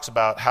Bible talks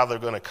about how they're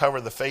going to cover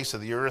the face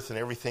of the earth and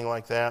everything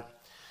like that.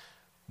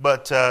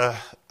 But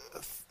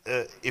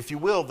if you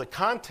will, the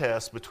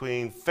contest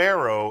between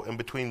Pharaoh and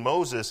between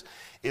Moses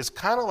is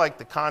kind of like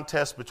the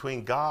contest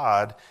between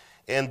God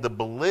and the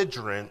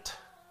belligerent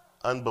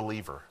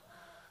unbeliever.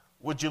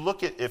 Would you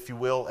look at, if you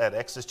will, at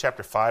Exodus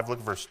chapter 5, look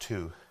at verse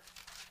 2.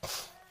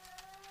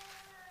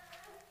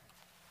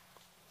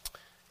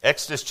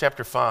 Exodus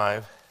chapter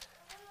 5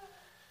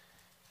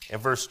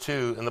 and verse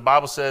 2, and the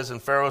Bible says,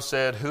 and Pharaoh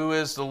said, who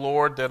is the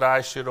Lord that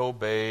I should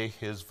obey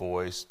his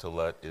voice to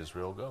let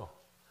Israel go?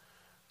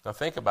 Now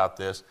think about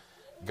this.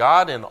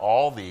 God in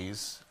all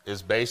these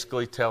is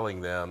basically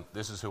telling them,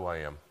 this is who I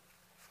am.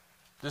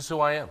 This is who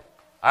I am.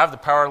 I have the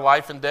power of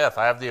life and death.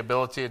 I have the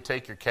ability to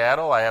take your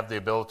cattle. I have the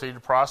ability to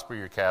prosper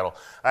your cattle.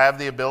 I have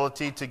the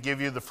ability to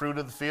give you the fruit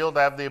of the field.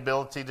 I have the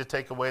ability to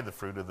take away the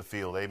fruit of the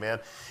field. Amen.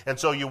 And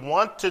so you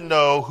want to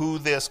know who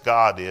this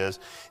God is,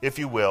 if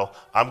you will.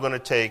 I'm going to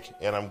take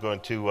and I'm going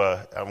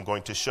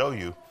to show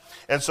you.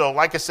 And so,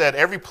 like I said,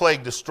 every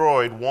plague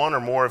destroyed one or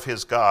more of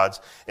his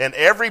gods, and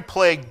every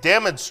plague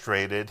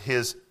demonstrated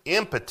his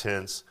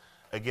impotence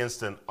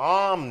against an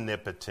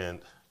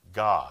omnipotent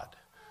God.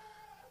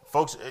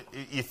 Folks,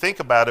 you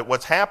think about it,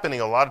 what's happening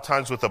a lot of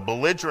times with a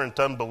belligerent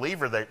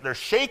unbeliever, they're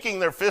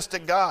shaking their fist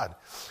at God.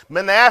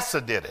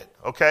 Manasseh did it,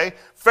 okay?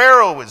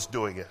 Pharaoh is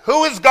doing it.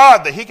 Who is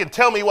God that he can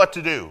tell me what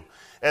to do?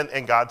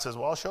 And God says,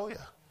 well, I'll show you.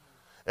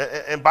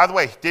 And by the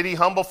way, did he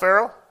humble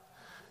Pharaoh?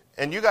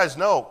 And you guys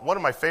know, one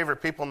of my favorite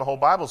people in the whole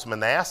Bible is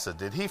Manasseh.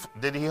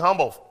 Did he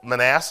humble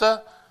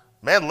Manasseh?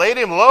 Man, laid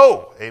him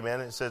low.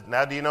 Amen. It says,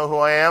 now do you know who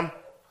I am?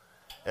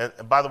 And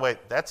by the way,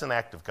 that's an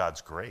act of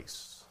God's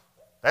grace.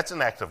 That's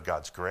an act of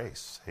God's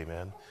grace,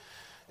 amen.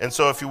 And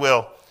so, if you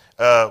will,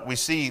 we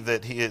see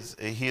that he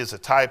is a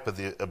type of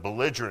a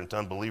belligerent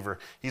unbeliever.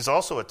 He's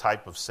also a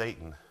type of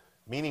Satan,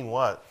 meaning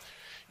what?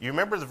 You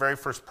remember the very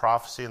first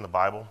prophecy in the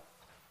Bible?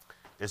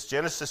 It's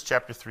Genesis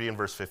chapter 3 and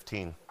verse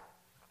 15,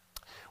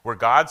 where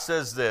God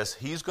says this,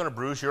 he's going to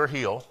bruise your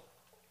heel,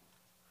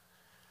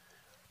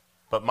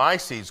 but my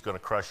seed's going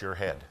to crush your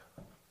head.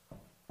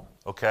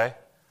 Okay?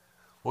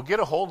 Well,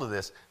 get a hold of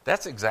this.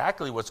 That's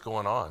exactly what's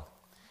going on.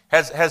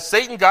 Has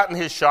Satan gotten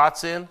his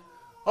shots in?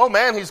 Oh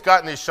man, he's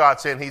gotten his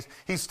shots in.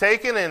 He's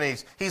taken and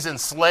he's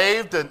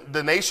enslaved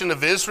the nation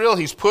of Israel.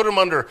 He's put them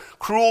under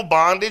cruel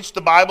bondage,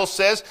 the Bible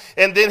says.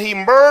 And then he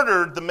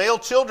murdered the male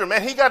children.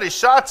 Man, he got his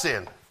shots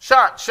in.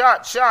 Shot.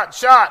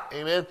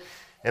 Amen.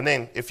 And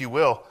then, if you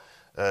will,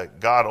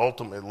 God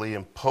ultimately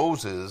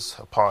imposes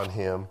upon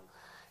him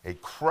a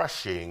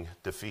crushing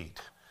defeat.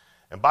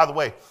 And by the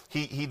way,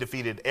 he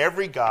defeated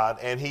every god,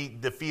 and he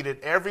defeated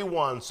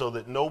everyone so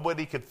that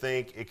nobody could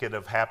think it could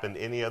have happened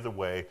any other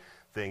way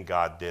than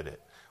God did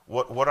it.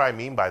 What do I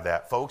mean by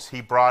that, folks?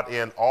 He brought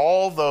in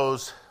all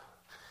those.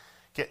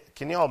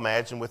 Can you all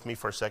imagine with me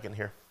for a second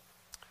here?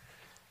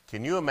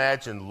 Can you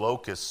imagine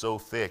locusts so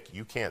thick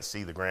you can't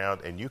see the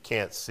ground and you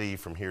can't see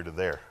from here to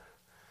there?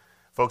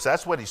 Folks,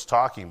 that's what he's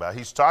talking about.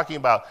 He's talking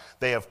about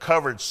they have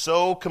covered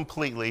so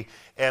completely,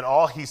 and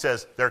all he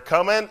says, they're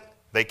coming,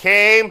 they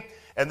came.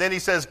 And then he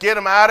says, get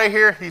them out of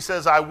here. He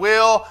says, I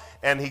will.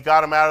 And he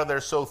got them out of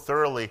there so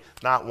thoroughly,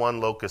 not one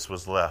locust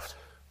was left.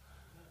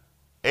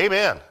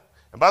 Amen.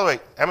 And by the way,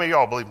 how many of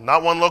y'all believe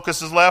not one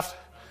locust is left?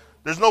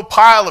 There's no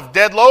pile of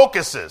dead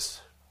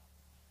locusts.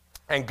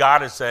 And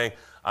God is saying,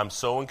 I'm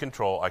so in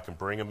control, I can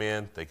bring them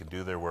in, they can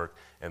do their work,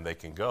 and they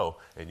can go,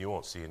 and you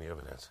won't see any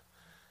evidence.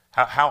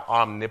 How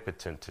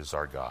omnipotent is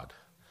our God?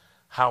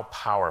 How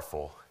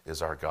powerful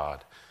is our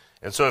God.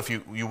 And so if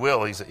you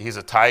will, he's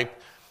a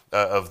type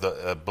of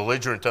the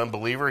belligerent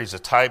unbeliever. He's a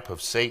type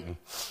of Satan.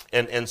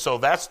 And so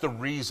that's the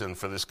reason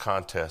for this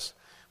contest.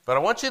 But I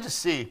want you to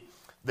see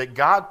that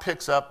God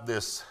picks up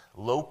this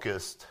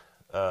locust,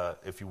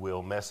 if you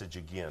will, message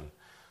again.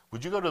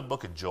 Would you go to the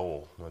book of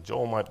Joel? Now,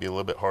 Joel might be a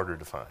little bit harder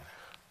to find.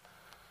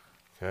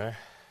 Okay.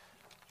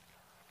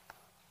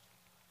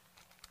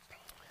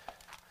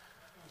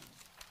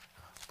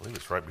 I believe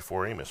it's right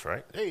before Amos,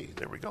 right? Hey,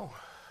 there we go.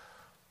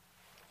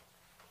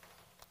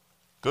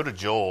 Go to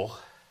Joel,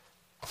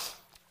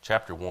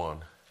 chapter 1.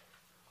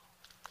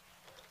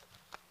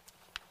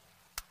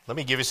 Let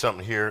me give you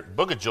something here. The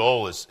book of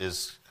Joel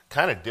is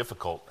kind of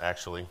difficult,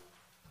 actually.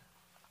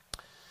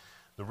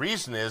 The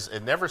reason is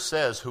it never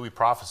says who he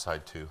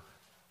prophesied to.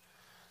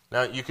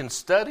 Now, you can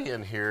study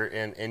in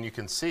here, and you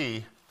can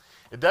see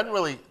it doesn't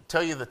really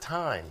tell you the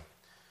time.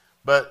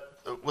 But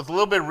with a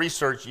little bit of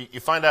research, you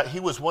find out he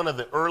was one of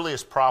the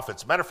earliest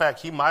prophets. Matter of fact,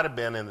 he might have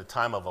been in the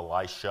time of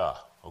Elisha.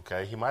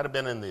 Okay, he might have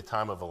been in the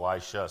time of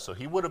Elisha. So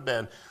he would have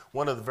been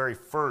one of the very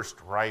first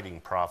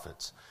writing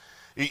prophets.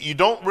 You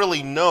don't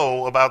really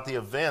know about the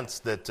events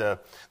that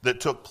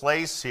took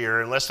place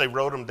here unless they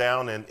wrote them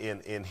down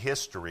in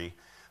history.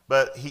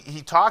 But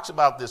he talks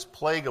about this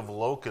plague of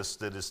locusts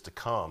that is to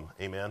come.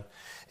 Amen.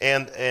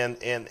 And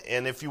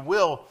if you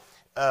will,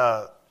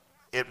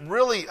 it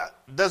really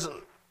doesn't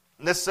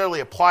necessarily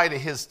apply to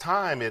his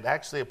time. It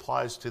actually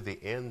applies to the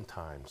end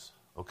times.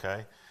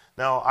 Okay.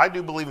 Now, I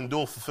do believe in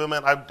dual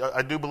fulfillment.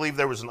 I do believe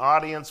there was an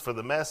audience for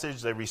the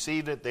message. They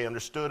received it, they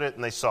understood it,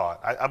 and they saw it.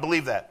 I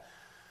believe that.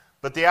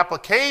 But the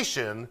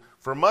application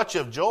for much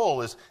of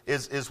Joel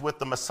is with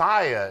the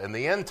Messiah and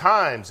the end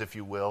times, if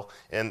you will,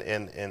 and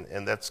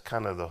that's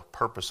kind of the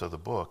purpose of the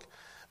book.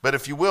 But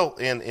if you will,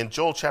 in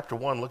Joel chapter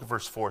 1, look at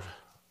verse 4.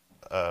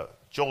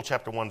 Joel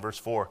chapter 1, verse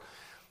 4.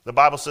 The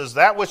Bible says,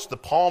 "That which the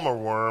palmer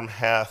worm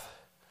hath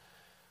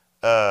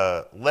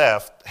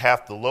left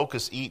hath the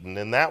locust eaten,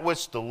 and that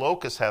which the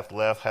locust hath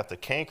left hath the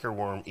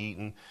cankerworm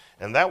eaten,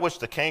 and that which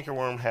the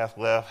cankerworm hath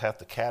left hath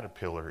the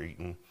caterpillar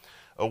eaten.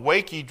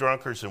 Awake, ye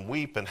drunkards, and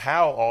weep, and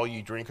howl, all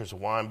ye drinkers of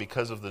wine,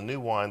 because of the new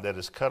wine that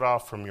is cut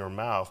off from your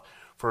mouth.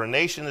 For a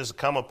nation is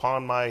come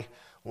upon my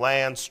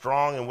land,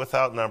 strong and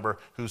without number,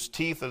 whose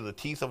teeth are the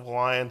teeth of a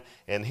lion,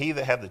 and he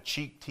that had the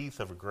cheek teeth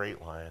of a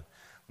great lion."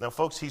 Now,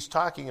 folks, he's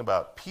talking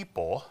about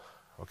people,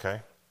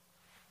 okay,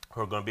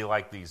 who are going to be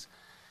like these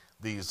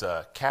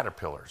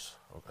caterpillars,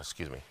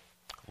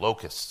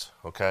 locusts,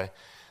 okay?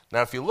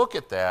 Now, if you look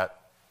at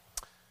that,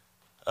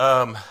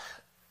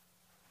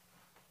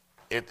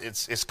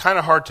 it's kind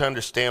of hard to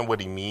understand what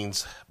he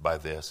means by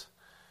this.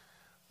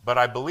 But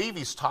I believe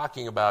he's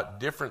talking about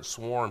different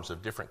swarms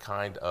of different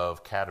kind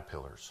of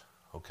caterpillars,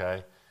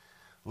 okay?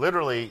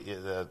 Literally,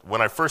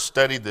 when I first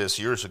studied this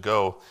years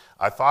ago,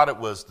 I thought it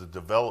was the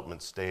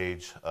development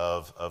stage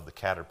of the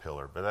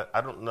caterpillar. But I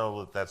don't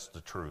know that that's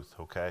the truth,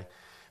 okay?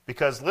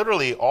 Because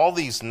literally all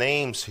these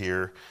names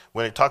here,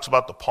 when it talks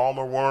about the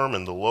palmer worm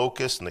and the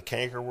locust and the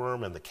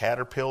cankerworm and the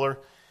caterpillar,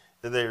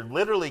 they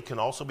literally can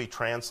also be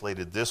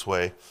translated this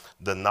way: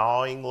 the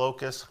gnawing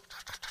locust,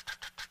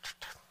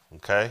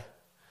 okay?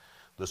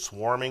 The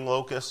swarming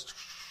locust,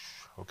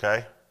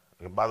 okay?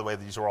 And by the way,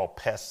 these are all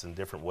pests in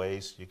different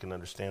ways. You can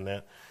understand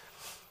that.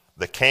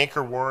 The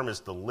cankerworm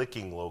is the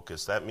licking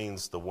locust. That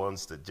means the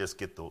ones that just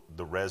get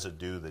the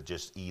residue, that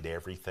just eat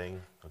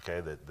everything, okay?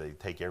 That they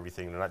take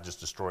everything. They're not just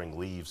destroying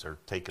leaves. They're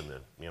taking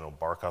the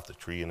bark off the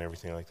tree and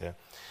everything like that.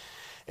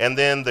 And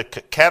then the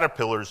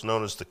caterpillar is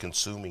known as the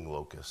consuming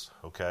locust,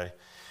 okay?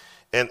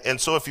 And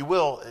so if you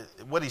will,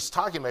 what he's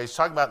talking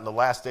about in the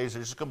last days,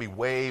 there's just going to be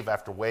wave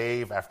after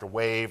wave after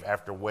wave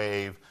after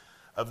wave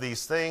of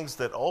these things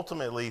that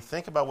ultimately,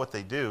 think about what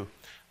they do.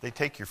 They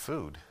take your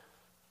food,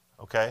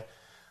 okay?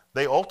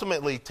 They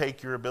ultimately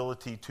take your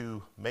ability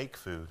to make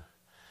food.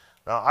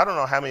 Now, I don't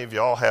know how many of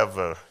y'all have,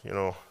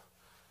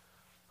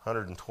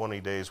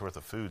 120 days worth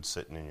of food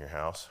sitting in your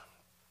house.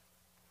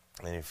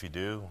 And if you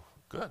do,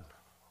 good,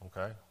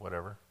 okay,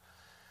 whatever.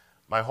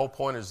 My whole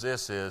point is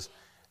this is,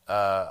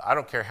 I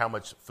don't care how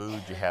much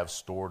food you have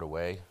stored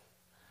away.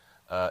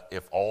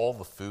 If all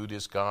the food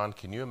is gone,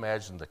 can you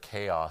imagine the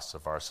chaos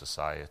of our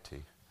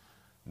society?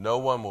 No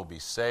one will be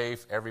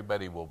safe.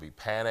 Everybody will be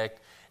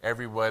panicked.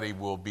 Everybody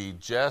will be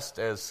just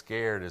as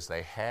scared as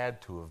they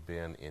had to have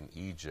been in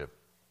Egypt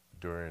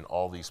during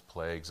all these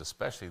plagues,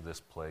 especially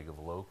this plague of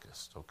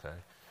locusts, okay?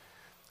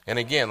 And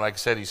again, like I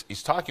said,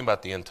 he's talking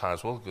about the end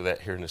times. We'll look at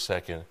that here in a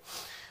second.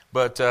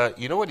 But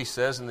you know what he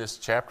says in this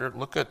chapter?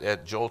 Look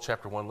at Joel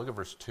chapter 1. Look at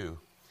verse 2.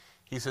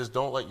 He says,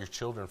 don't let your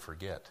children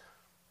forget.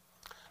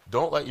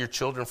 Don't let your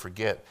children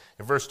forget.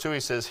 In verse 2 he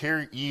says,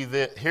 Hear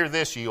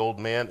this, ye old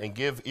men, and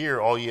give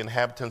ear, all ye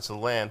inhabitants of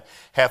the land.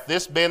 Hath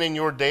this been in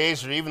your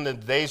days, or even in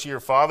the days of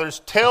your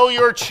fathers? Tell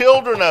your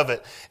children of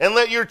it, and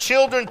let your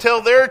children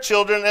tell their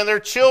children, and their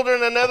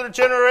children another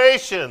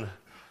generation.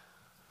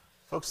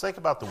 Folks, think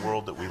about the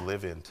world that we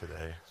live in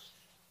today.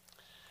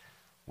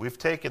 We've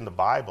taken the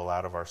Bible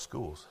out of our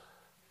schools.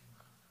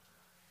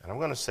 And I'm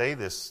going to say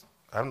this,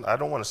 I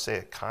don't want to say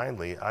it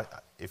kindly.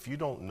 If you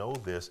don't know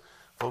this,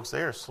 Folks,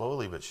 they are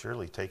slowly but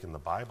surely taking the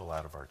Bible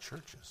out of our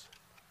churches.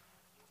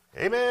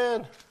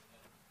 Amen.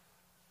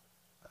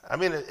 I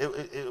mean,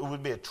 it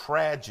would be a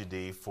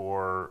tragedy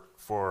for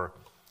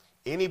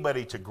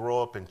anybody to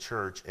grow up in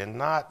church and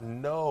not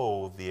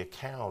know the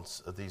accounts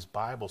of these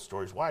Bible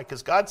stories. Why?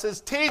 Because God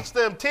says, teach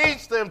them,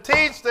 teach them,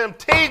 teach them,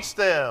 teach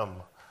them.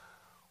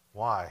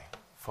 Why?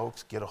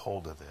 Folks, get a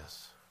hold of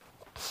this.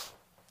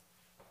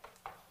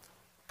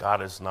 God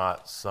is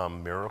not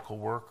some miracle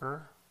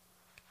worker.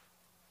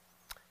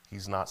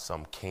 He's not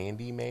some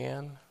candy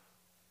man.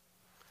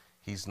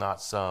 He's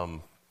not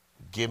some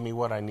give me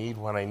what I need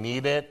when I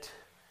need it.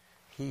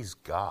 He's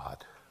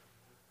God.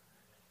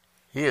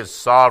 He is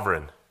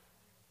sovereign.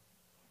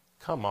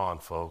 Come on,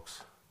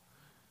 folks.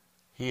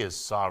 He is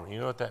sovereign.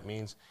 You know what that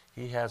means?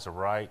 He has a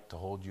right to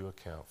hold you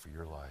account for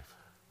your life.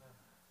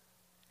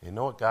 You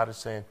know what God is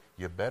saying?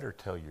 You better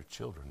tell your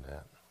children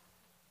that.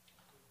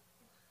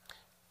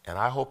 And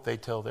I hope they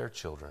tell their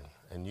children.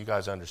 And you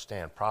guys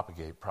understand,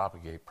 propagate,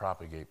 propagate,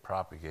 propagate,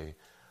 propagate.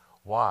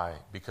 Why?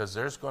 Because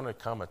there's going to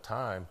come a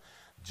time,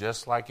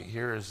 just like it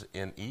here is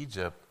in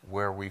Egypt,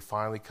 where we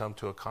finally come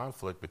to a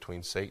conflict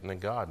between Satan and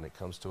God, and it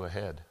comes to a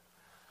head.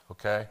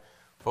 Okay?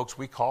 Folks,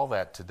 we call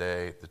that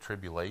today the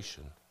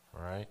tribulation,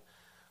 all right?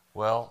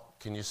 Well,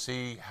 can you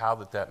see how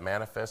that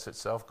manifests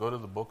itself? Go to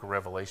the book of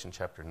Revelation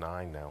chapter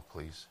 9 now,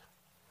 please.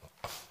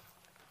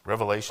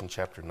 Revelation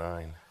chapter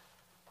 9.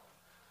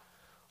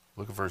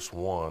 Look at verse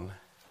 1.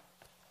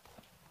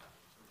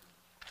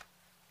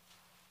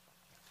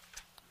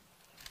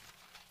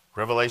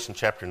 Revelation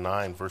chapter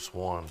 9, verse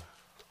 1.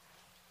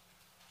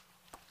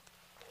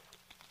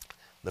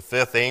 The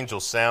fifth angel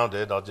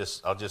sounded. I'll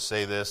just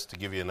say this to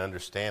give you an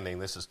understanding.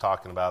 This is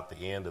talking about the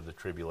end of the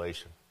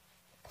tribulation.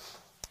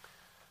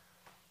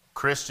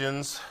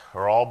 Christians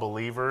are all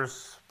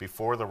believers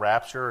before the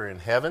rapture are in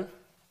heaven.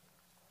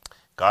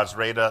 God's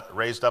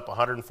raised up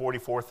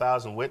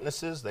 144,000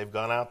 witnesses. They've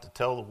gone out to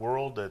tell the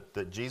world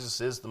that Jesus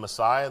is the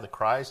Messiah, the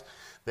Christ.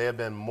 They have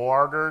been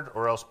martyred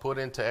or else put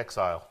into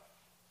exile.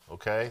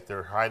 Okay?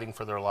 They're hiding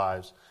for their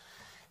lives.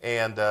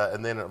 And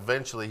then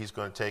eventually he's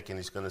going to take and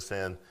he's going to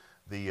send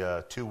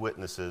the two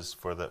witnesses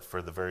for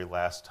the very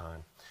last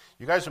time.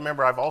 You guys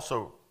remember, I've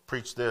also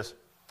preached this.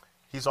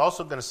 He's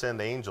also going to send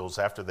angels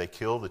after they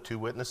kill the two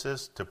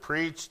witnesses to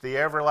preach the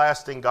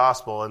everlasting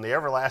gospel. And the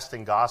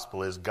everlasting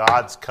gospel is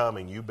God's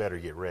coming. You better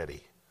get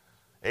ready.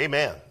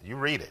 Amen. You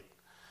read it.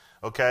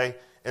 Okay?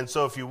 And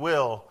so if you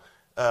will,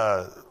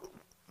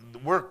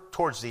 we're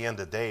towards the end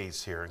of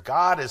days here.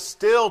 God is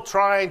still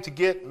trying to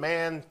get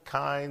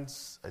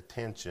mankind's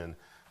attention,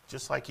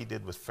 just like he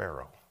did with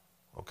Pharaoh.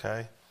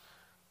 Okay?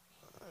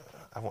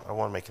 I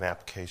want to make an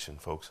application,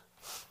 folks.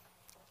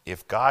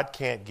 If God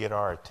can't get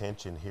our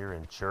attention here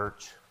in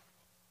church,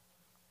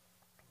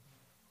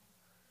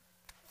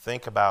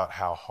 think about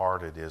how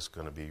hard it is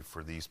going to be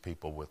for these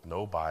people with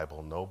no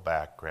Bible, no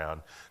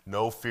background,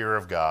 no fear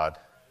of God,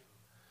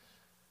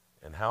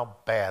 and how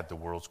bad the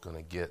world's going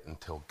to get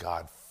until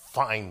God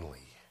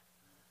finally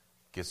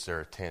gets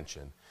their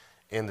attention.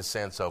 In the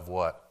sense of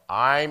what?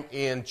 I'm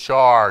in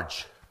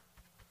charge.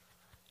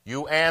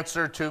 You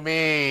answer to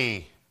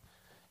me.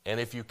 And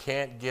if you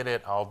can't get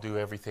it, I'll do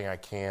everything I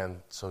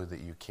can so that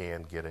you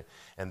can get it.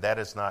 And that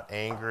is not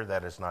anger.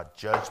 That is not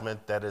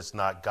judgment. That is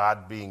not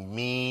God being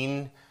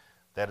mean.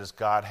 That is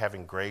God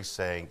having grace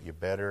saying, you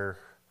better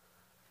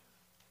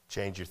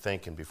change your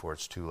thinking before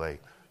it's too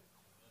late.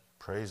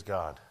 Praise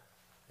God.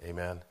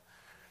 Amen.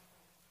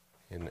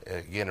 And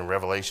again, in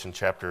Revelation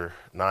chapter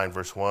 9,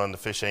 verse 1, the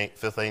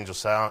fifth angel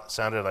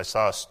sounded, and I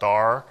saw a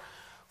star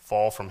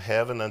fall from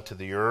heaven unto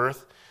the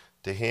earth.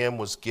 To him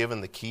was given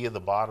the key of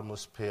the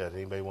bottomless pit.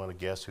 Anybody want to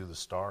guess who the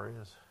star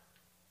is?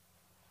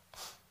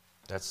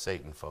 That's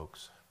Satan,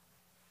 folks.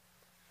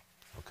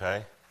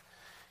 Okay?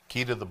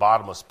 Key to the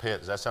bottomless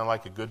pit. Does that sound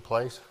like a good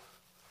place?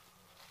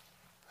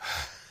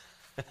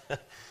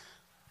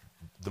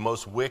 The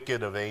most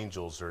wicked of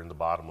angels are in the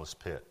bottomless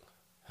pit,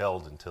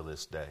 held until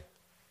this day.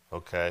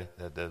 Okay?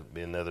 That'll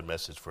be another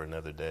message for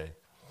another day.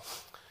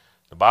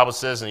 The Bible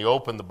says, and he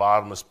opened the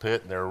bottomless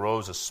pit, and there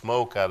arose a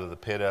smoke out of the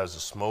pit as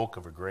the smoke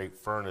of a great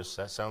furnace. Does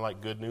that sound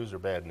like good news or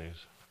bad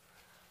news?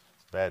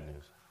 It's bad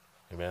news.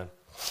 Amen.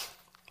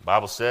 The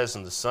Bible says,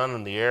 and the sun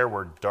and the air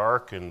were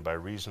darkened by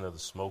reason of the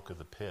smoke of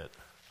the pit.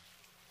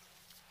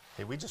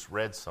 Hey, we just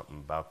read something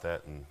about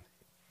that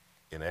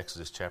in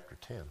Exodus chapter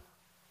 10.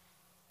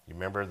 You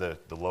remember the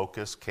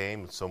locusts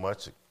came so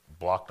much it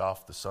blocked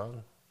off the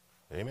sun?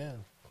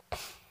 Amen.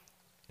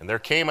 And there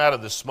came out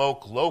of the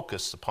smoke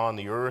locusts upon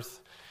the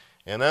earth,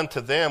 and unto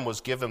them was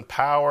given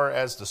power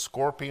as the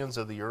scorpions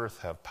of the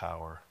earth have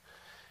power.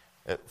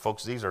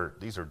 Folks, these are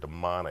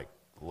demonic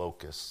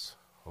locusts,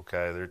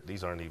 okay?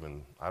 These aren't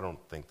even, I don't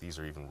think these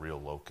are even real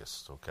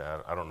locusts, okay?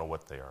 I don't know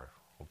what they are,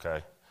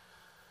 okay?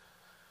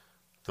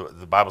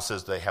 The Bible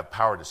says they have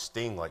power to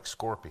sting like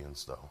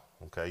scorpions, though,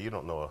 okay? You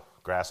don't know a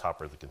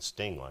grasshopper that can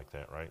sting like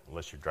that, right?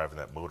 Unless you're driving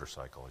that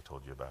motorcycle I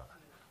told you about,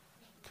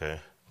 okay?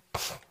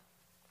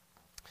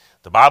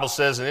 The Bible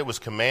says, and it was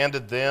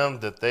commanded them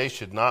that they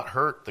should not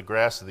hurt the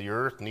grass of the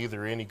earth,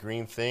 neither any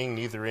green thing,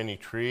 neither any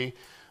tree,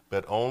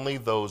 but only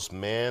those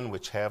men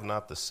which have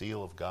not the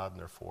seal of God in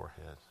their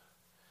forehead.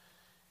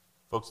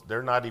 Folks,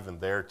 they're not even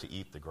there to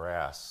eat the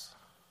grass.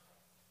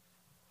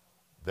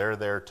 They're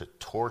there to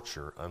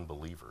torture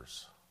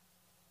unbelievers.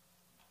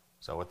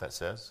 Is that what that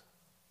says?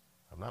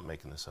 I'm not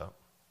making this up.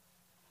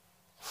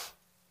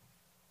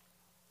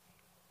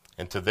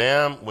 And to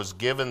them was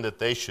given that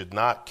they should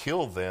not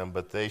kill them,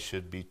 but they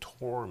should be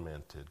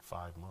tormented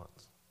 5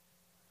 months.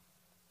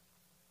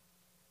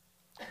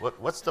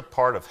 What's the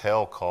part of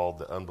hell called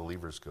that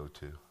unbelievers go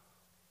to?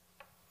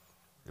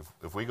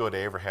 If we go to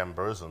Abraham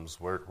bosoms,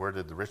 where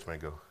did the rich man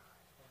go?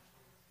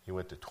 He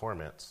went to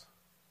torments.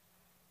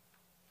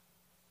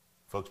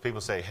 Folks,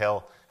 people say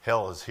hell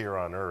is here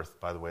on earth.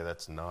 By the way,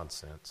 that's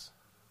nonsense.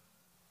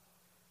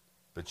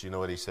 But you know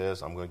what he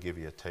says? I'm going to give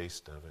you a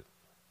taste of it,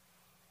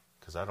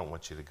 because I don't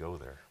want you to go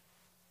there.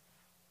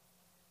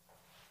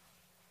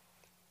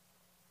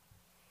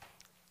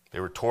 They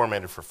were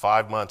tormented for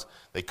 5 months.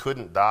 They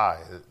couldn't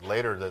die.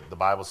 Later, the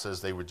Bible says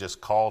they were just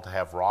called to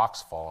have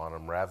rocks fall on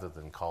them rather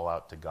than call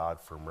out to God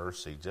for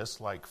mercy, just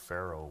like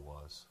Pharaoh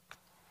was.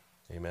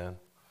 Amen.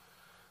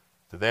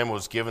 To them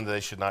was given that they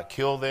should not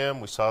kill them.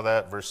 We saw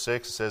that, verse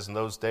 6. It says, in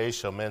those days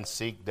shall men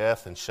seek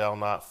death and shall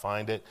not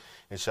find it,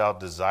 and shall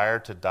desire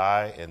to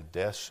die, and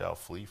death shall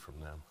flee from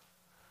them.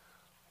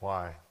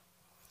 Why?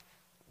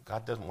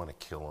 God doesn't want to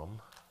kill them.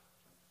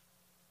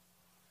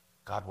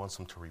 God wants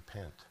them to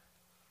repent.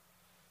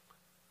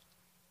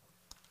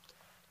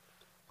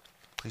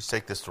 Please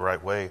take this the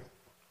right way.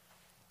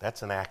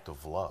 That's an act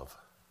of love.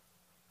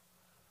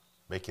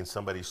 Making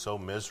somebody so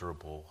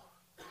miserable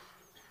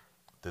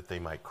that they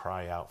might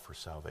cry out for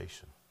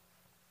salvation.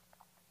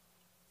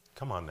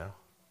 Come on now.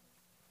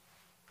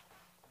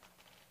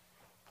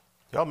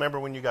 Y'all remember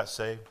when you got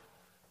saved?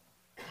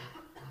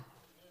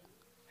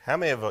 How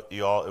many of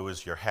y'all, it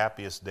was your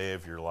happiest day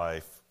of your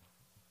life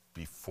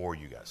before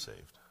you got saved?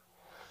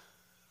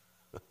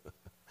 I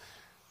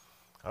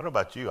don't know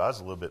about you, I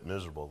was a little bit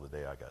miserable the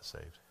day I got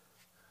saved.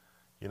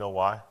 You know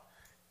why?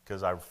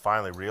 Because I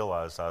finally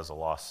realized I was a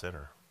lost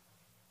sinner.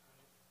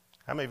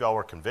 How many of y'all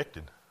were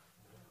convicted?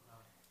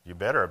 You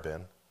better have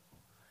been.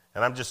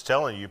 And I'm just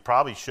telling you, you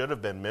probably should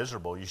have been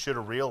miserable. You should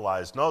have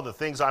realized, no, the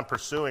things I'm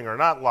pursuing are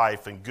not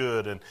life and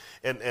good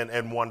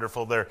and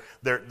wonderful.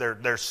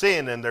 They're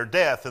sin and they're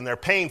death and they're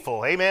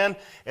painful. Amen?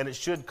 And it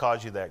should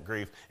cause you that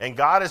grief. And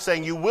God is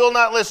saying, you will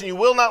not listen, you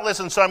will not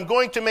listen, so I'm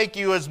going to make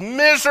you as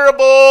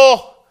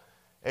miserable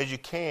as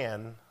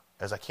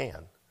I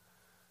can.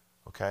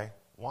 Okay?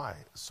 Why?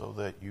 So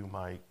that you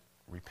might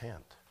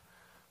repent.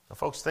 Now,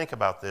 folks, think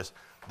about this.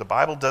 The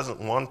Bible doesn't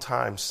one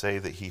time say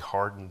that he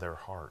hardened their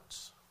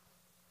hearts.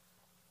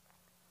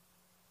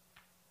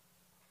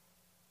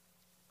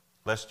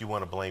 Lest you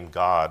want to blame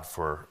God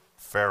for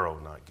Pharaoh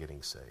not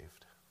getting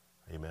saved.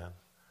 Amen?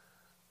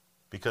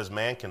 Because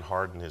man can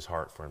harden his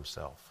heart for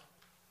himself.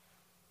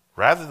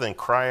 Rather than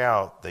cry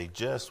out, they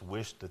just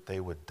wished that they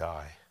would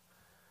die.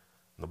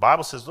 And the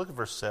Bible says, look at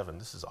verse 7.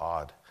 This is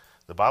odd.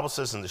 The Bible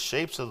says, and the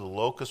shapes of the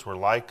locusts were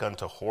like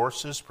unto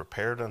horses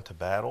prepared unto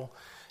battle,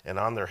 and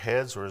on their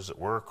heads were, as it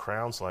were,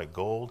 crowns like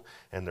gold,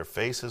 and their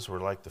faces were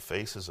like the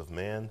faces of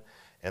men,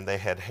 and they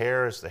had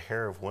hair as the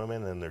hair of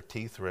women, and their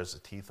teeth were as the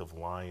teeth of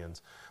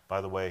lions.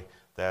 By the way,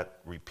 that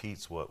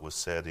repeats what was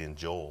said in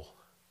Joel,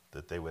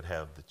 that they would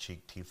have the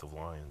cheek teeth of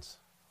lions.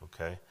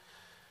 Okay?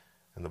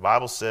 And the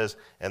Bible says,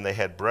 and they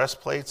had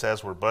breastplates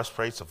as were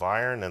breastplates of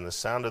iron, and the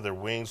sound of their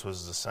wings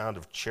was the sound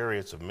of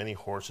chariots of many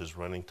horses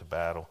running to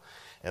battle.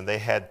 And they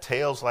had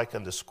tails like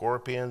unto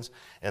scorpions,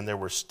 and there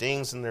were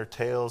stings in their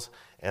tails,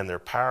 and their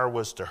power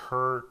was to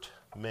hurt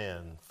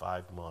men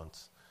 5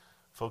 months.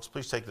 Folks,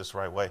 please take this the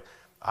right way.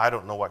 I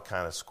don't know what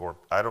kind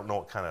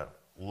of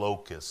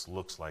locust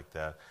looks like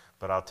that,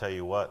 but I'll tell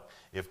you what,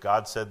 if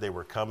God said they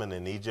were coming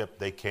in Egypt,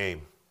 they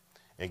came.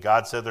 And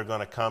God said they're going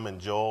to come in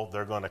Joel,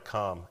 they're going to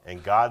come.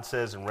 And God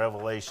says in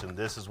Revelation,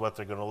 this is what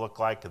they're going to look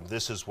like, and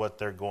this is what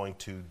they're going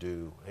to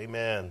do.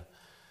 Amen.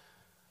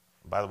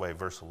 By the way,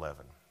 verse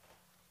 11.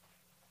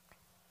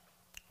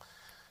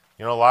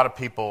 You know, a lot of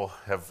people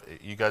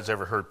you guys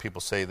ever heard people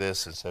say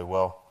this and say,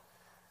 well,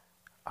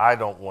 I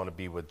don't want to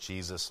be with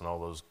Jesus and all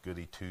those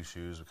goody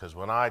two-shoes because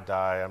when I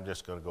die, I'm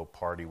just going to go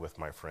party with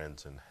my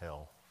friends in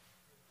hell.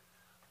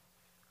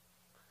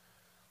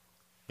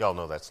 Y'all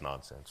know that's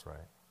nonsense, right?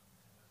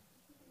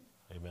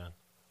 Amen.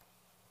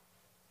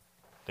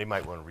 They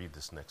might want to read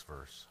this next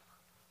verse.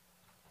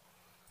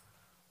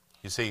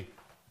 You see,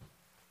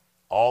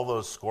 all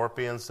those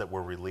scorpions that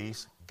were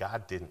released,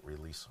 God didn't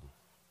release them.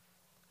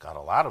 God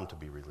allowed them to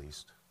be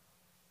released.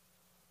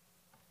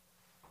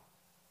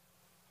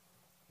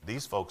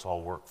 These folks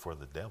all work for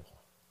the devil.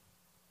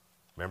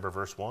 Remember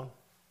verse 1?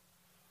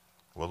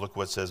 Well, look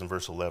what it says in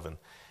verse 11.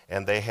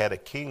 And they had a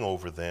king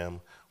over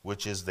them,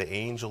 which is the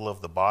angel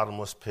of the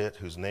bottomless pit,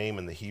 whose name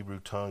in the Hebrew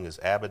tongue is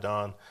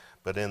Abaddon,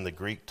 but in the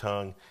Greek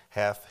tongue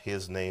hath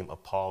his name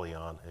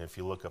Apollyon. And if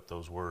you look up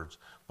those words,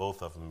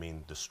 both of them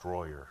mean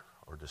destroyer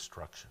or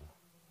destruction.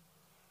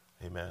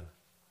 Amen.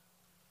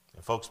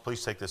 And folks,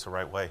 please take this the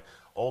right way.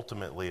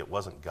 Ultimately, it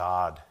wasn't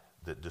God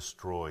that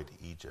destroyed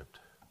Egypt.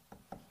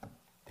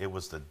 It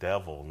was the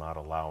devil not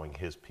allowing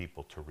his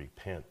people to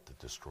repent that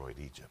destroyed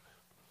Egypt.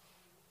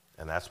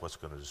 And that's what's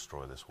going to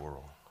destroy this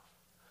world.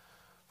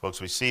 Folks,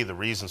 we see the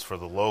reasons for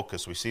the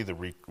locusts. We see the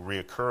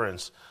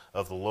reoccurrence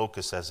of the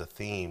locusts as a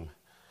theme.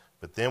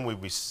 But then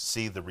we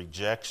see the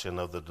rejection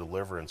of the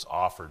deliverance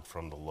offered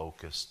from the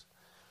locust.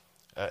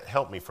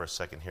 Help me for a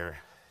second here.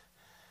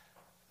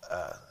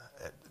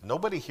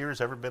 Nobody here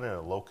has ever been in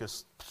a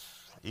locust,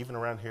 even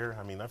around here.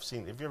 I mean, have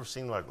you ever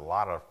seen like a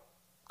lot of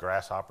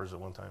grasshoppers at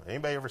one time?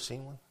 Anybody ever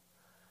seen one?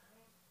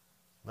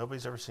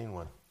 Nobody's ever seen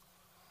one.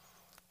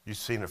 You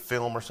seen a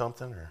film or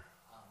something? Or?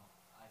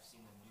 I've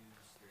seen the news.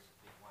 There's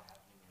a big one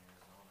happening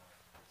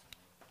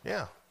in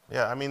Arizona.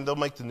 Yeah. I mean, they'll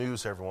make the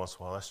news every once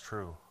in a while. That's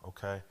true.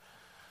 Okay.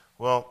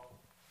 Well,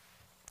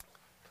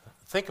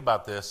 think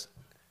about this.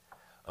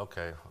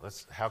 Okay,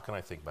 how can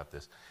I think about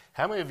this?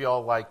 How many of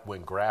y'all like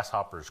when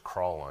grasshoppers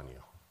crawl on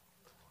you?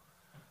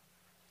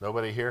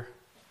 Nobody here?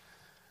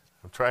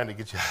 I'm trying to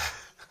get you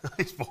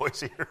these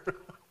boys here.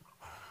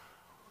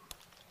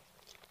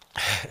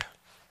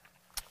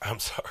 I'm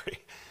sorry.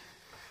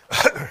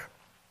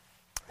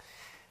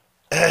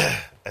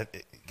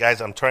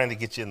 Guys, I'm trying to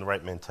get you in the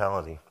right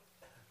mentality.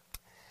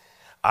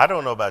 I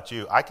don't know about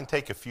you. I can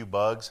take a few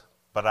bugs,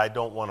 but I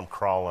don't want them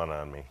crawling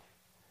on me.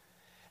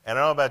 And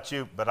I don't know about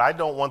you, but I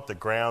don't want the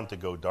ground to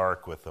go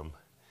dark with them.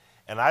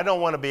 And I don't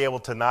want to be able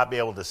to not be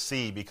able to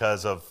see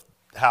because of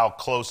how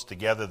close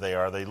together they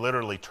are. They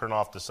literally turn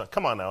off the sun.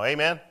 Come on now,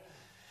 amen?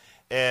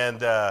 And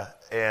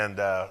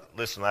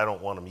listen, I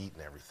don't want them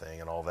eating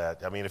everything and all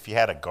that. I mean, if you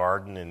had a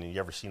garden and you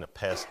ever seen a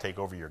pest take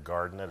over your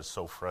garden, that is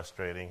so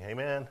frustrating.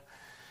 Amen?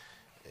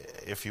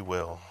 If you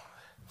will.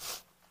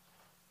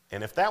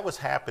 And if that was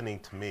happening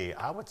to me,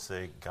 I would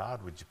say,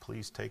 God, would you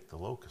please take the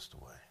locust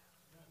away?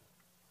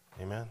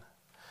 Amen?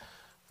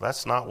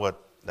 That's not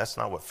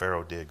what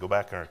Pharaoh did. Go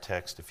back in our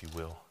text, if you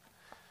will.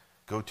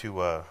 Go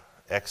to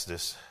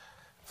Exodus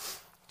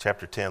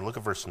chapter 10. Look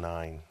at verse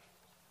 9.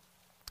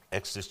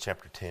 Exodus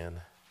chapter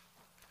 10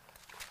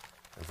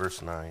 and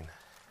verse 9.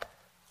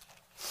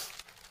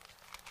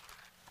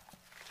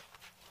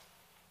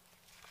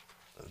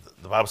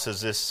 The Bible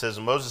says this. It says,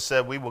 Moses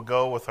said, we will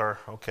go with our...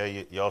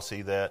 Okay, y'all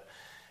see that.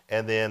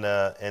 And then,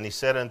 and he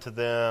said unto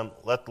them,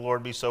 let the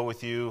Lord be so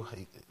with you.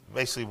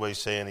 Basically what he's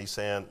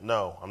saying,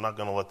 no, I'm not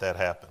going to let that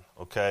happen,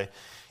 okay?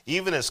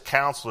 Even his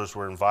counselors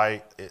were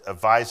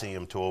advising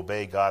him to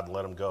obey God and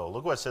let him go.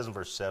 Look what it says in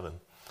verse 7.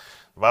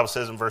 The Bible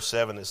says in verse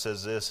 7, it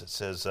says this, it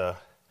says,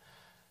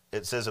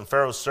 and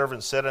Pharaoh's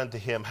servant said unto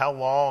him, how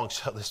long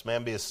shall this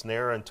man be a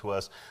snare unto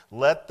us?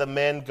 Let the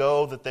men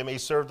go that they may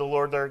serve the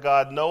Lord their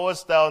God.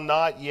 Knowest thou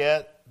not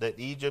yet that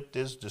Egypt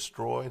is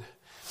destroyed?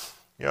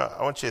 You know,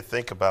 I want you to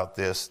think about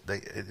this.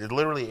 It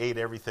literally ate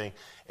everything.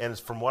 And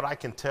from what I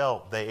can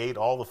tell, they ate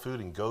all the food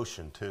in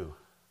Goshen too.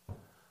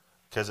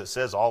 Because it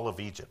says all of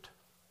Egypt.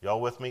 Y'all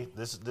with me?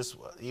 This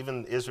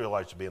even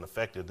Israelites are being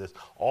affected.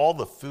 All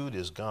the food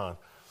is gone.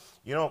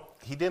 You know,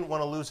 he didn't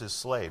want to lose his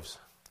slaves.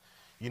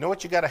 You know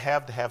what you got to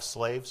have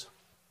slaves?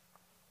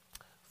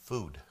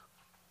 Food.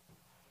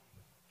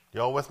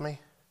 Y'all with me?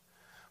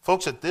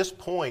 Folks, at this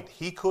point,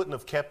 he couldn't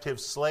have kept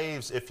his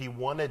slaves if he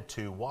wanted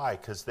to. Why?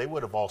 Because they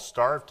would have all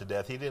starved to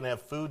death. He didn't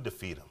have food to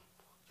feed them.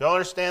 Y'all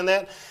understand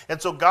that?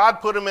 And so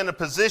God put him in a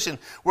position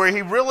where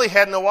he really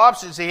had no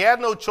options. He had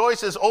no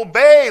choices.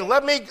 Obey.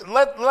 Let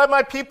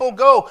my people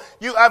go.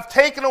 I've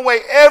taken away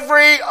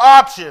every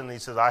option. He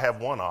says, I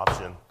have one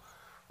option.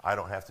 I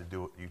don't have to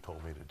do what you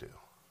told me to do.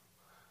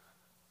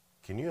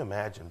 Can you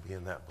imagine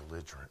being that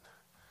belligerent?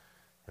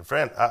 And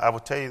friend, I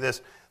will tell you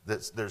this.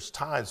 There's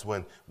times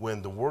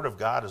when the Word of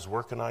God is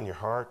working on your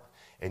heart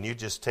and you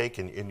just take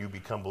and you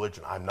become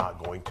belligerent. I'm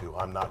not going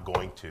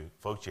to.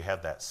 Folks, you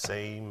have that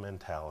same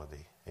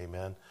mentality.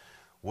 Amen.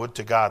 Would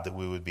to God that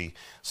we would be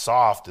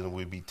soft and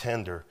we would be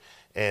tender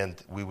and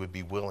we would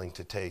be willing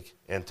to take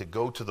and to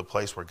go to the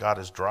place where God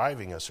is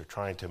driving us or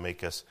trying to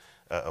make us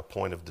a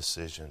point of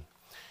decision.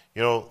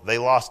 You know, they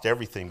lost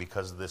everything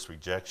because of this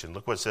rejection.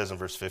 Look what it says in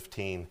verse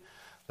 15.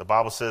 The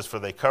Bible says, for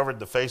they covered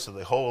the face of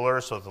the whole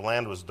earth so that the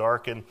land was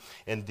darkened,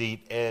 and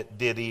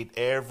did eat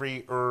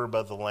every herb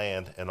of the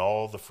land and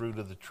all the fruit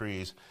of the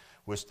trees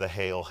which the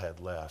hail had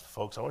left.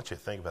 Folks, I want you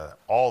to think about that.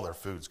 All their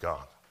food's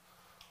gone.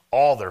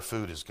 All their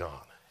food is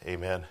gone.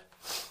 Amen.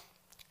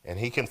 And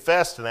he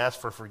confessed and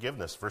asked for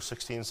forgiveness. Verse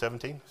 16 and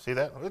 17. See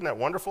that? Isn't that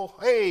wonderful?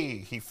 Hey,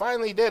 he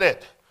finally did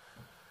it.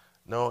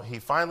 No, he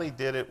finally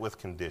did it with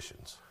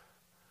conditions.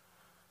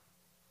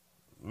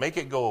 Make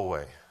it go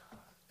away.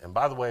 And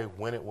by the way,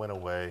 when it went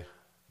away,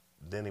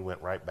 then he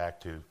went right back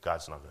to,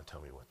 God's not going to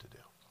tell me what to do.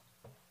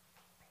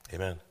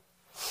 Amen.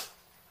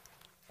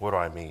 What do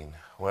I mean?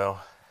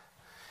 Well,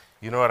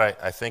 you know what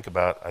I think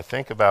about? I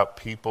think about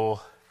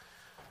people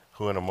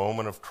who in a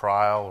moment of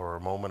trial or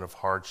a moment of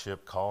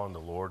hardship call on the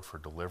Lord for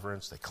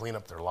deliverance. They clean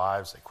up their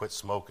lives. They quit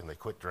smoking. They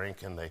quit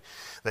drinking. They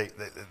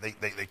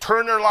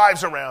turn their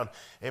lives around.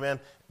 Amen.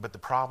 But the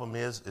problem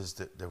is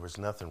that there was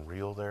nothing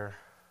real there.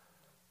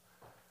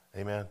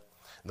 Amen.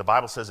 The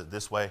Bible says it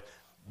this way: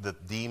 the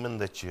demon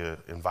that you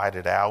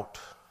invited out,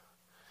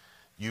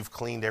 you've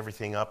cleaned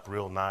everything up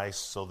real nice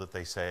so that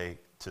they say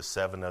to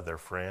 7 of their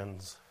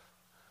friends,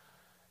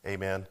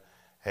 amen,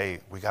 hey,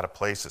 we got a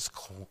place that's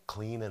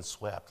clean and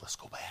swept. Let's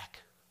go back.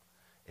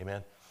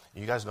 Amen.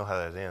 You guys know how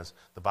that ends.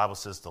 The Bible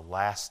says the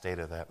last state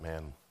of that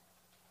man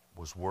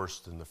was worse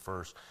than the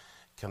first.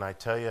 Can I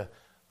tell you,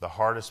 the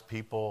hardest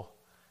people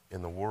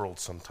in the world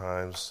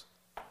sometimes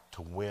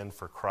to win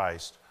for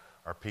Christ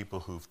are people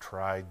who've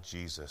tried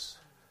Jesus.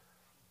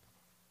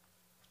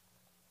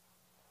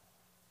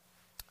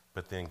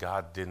 But then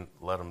God didn't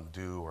let them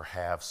do or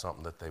have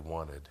something that they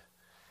wanted,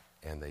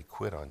 and they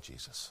quit on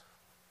Jesus.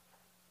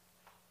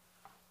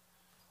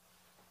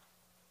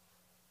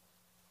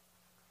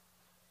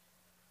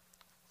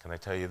 Can I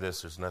tell you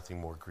this? There's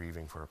nothing more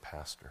grieving for a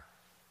pastor.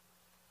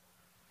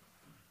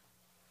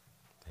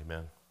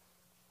 Amen.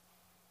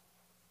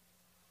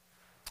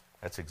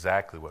 That's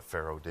exactly what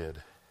Pharaoh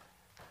did.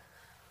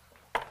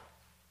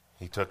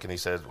 He took and he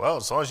said, well,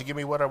 as long as you give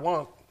me what I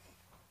want.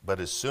 But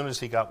as soon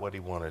as he got what he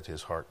wanted,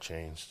 his heart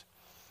changed.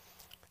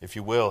 If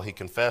you will, he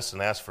confessed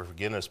and asked for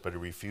forgiveness, but he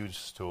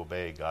refused to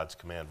obey God's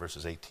command,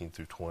 verses 18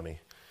 through 20.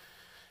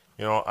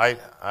 You know,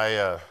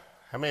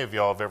 how many of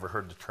y'all have ever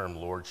heard the term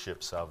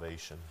lordship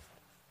salvation?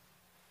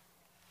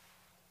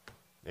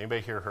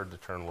 Anybody here heard the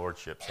term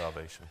lordship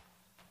salvation?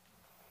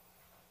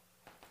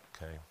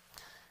 Okay.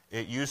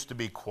 It used to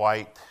be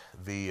quite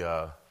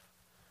the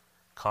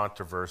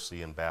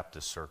controversy in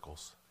Baptist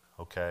circles,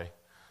 okay?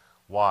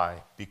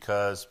 Why?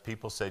 Because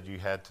people said you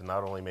had to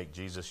not only make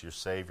Jesus your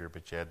Savior,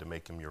 but you had to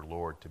make him your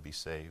Lord to be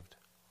saved,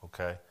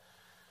 okay?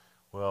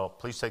 Well,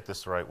 please take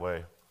this the right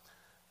way.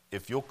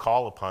 If you'll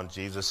call upon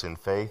Jesus in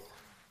faith,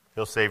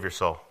 he'll save your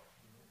soul.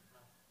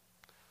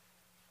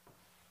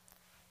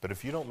 But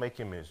if you don't make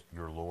him as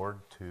your Lord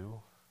too,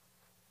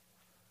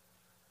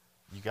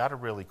 you got to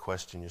really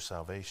question your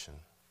salvation.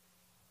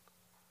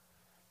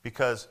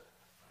 Because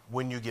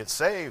when you get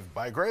saved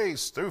by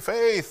grace through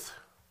faith,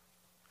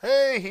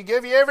 hey, he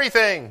gave you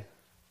everything.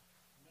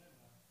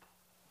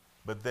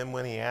 But then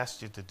when he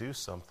asks you to do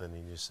something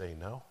and you say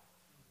no,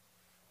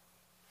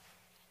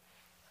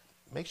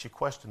 it makes you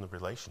question the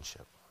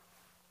relationship.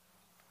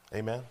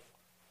 Amen?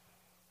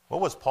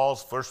 What was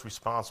Paul's first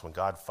response when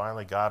God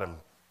finally got him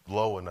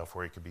low enough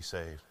where he could be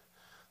saved?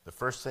 The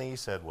first thing he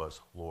said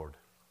was, Lord,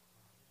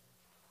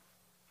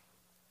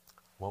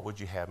 what would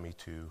you have me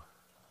to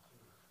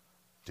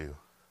do?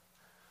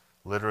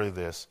 Literally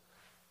this: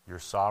 you're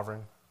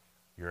sovereign,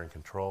 you're in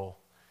control,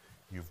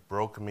 you've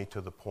broken me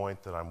to the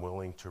point that I'm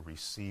willing to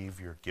receive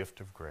your gift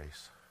of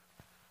grace.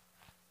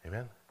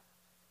 Amen?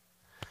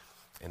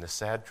 And the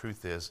sad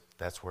truth is,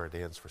 that's where it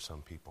ends for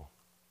some people.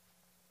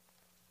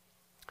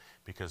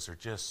 Because they're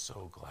just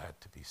so glad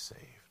to be saved.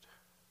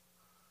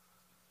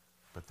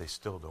 But they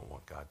still don't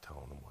want God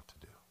telling them what to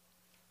do.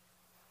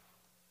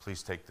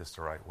 Please take this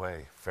the right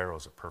way.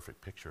 Pharaoh's a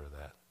perfect picture of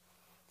that.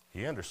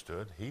 He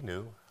understood. He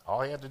knew.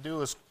 All he had to do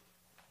was...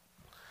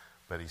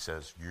 But he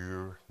says,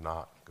 you're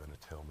not going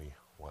to tell me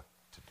what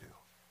to do.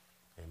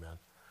 Amen?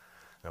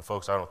 Now,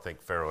 folks, I don't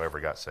think Pharaoh ever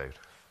got saved.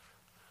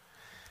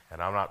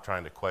 And I'm not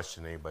trying to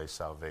question anybody's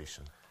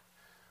salvation.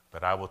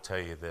 But I will tell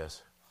you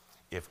this.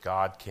 If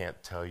God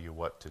can't tell you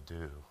what to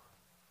do,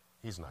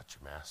 he's not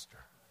your master.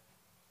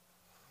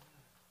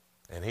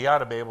 And he ought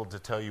to be able to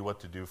tell you what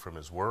to do from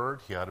his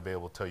word. He ought to be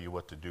able to tell you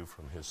what to do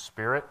from his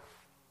spirit.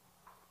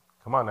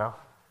 Come on now.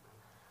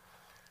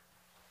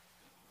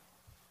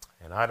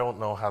 And I don't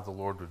know how the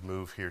Lord would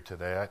move here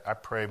today. I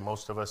pray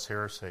most of us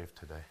here are saved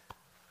today.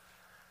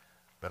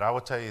 But I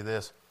will tell you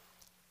this.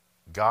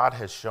 God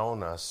has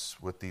shown us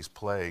with these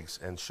plagues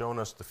and shown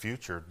us the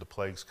future, the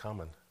plagues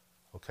coming.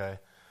 Okay?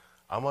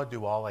 I'm going to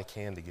do all I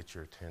can to get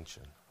your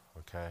attention.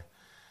 Okay?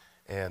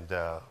 And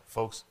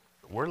folks,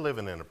 we're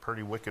living in a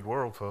pretty wicked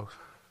world, folks.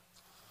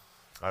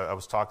 I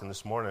was talking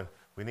this morning.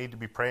 We need to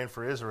be praying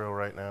for Israel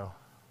right now.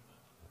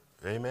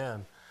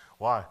 Amen.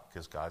 Why?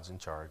 Because God's in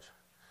charge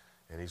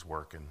and he's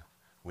working.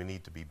 We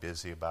need to be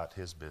busy about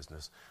his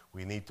business.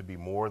 We need to be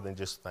more than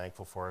just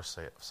thankful for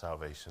our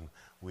salvation.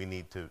 We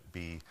need to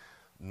be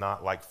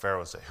not like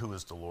Pharaoh and say, who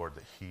is the Lord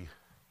that he,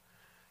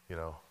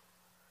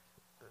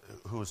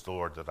 who is the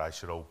Lord that I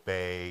should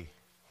obey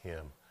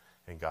him?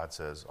 And God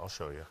says, I'll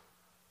show you.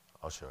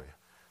 I'll show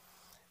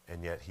you.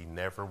 And yet he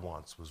never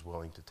once was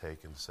willing to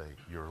take and say,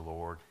 you're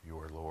Lord, you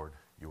are Lord,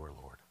 you are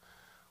Lord.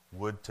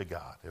 Would to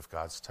God, if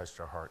God's touched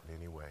our heart in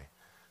any way,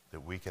 that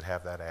we could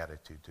have that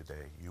attitude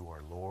today. You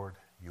are Lord,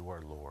 you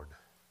are Lord,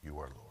 you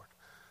are Lord.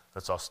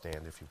 Let's all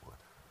stand if you would.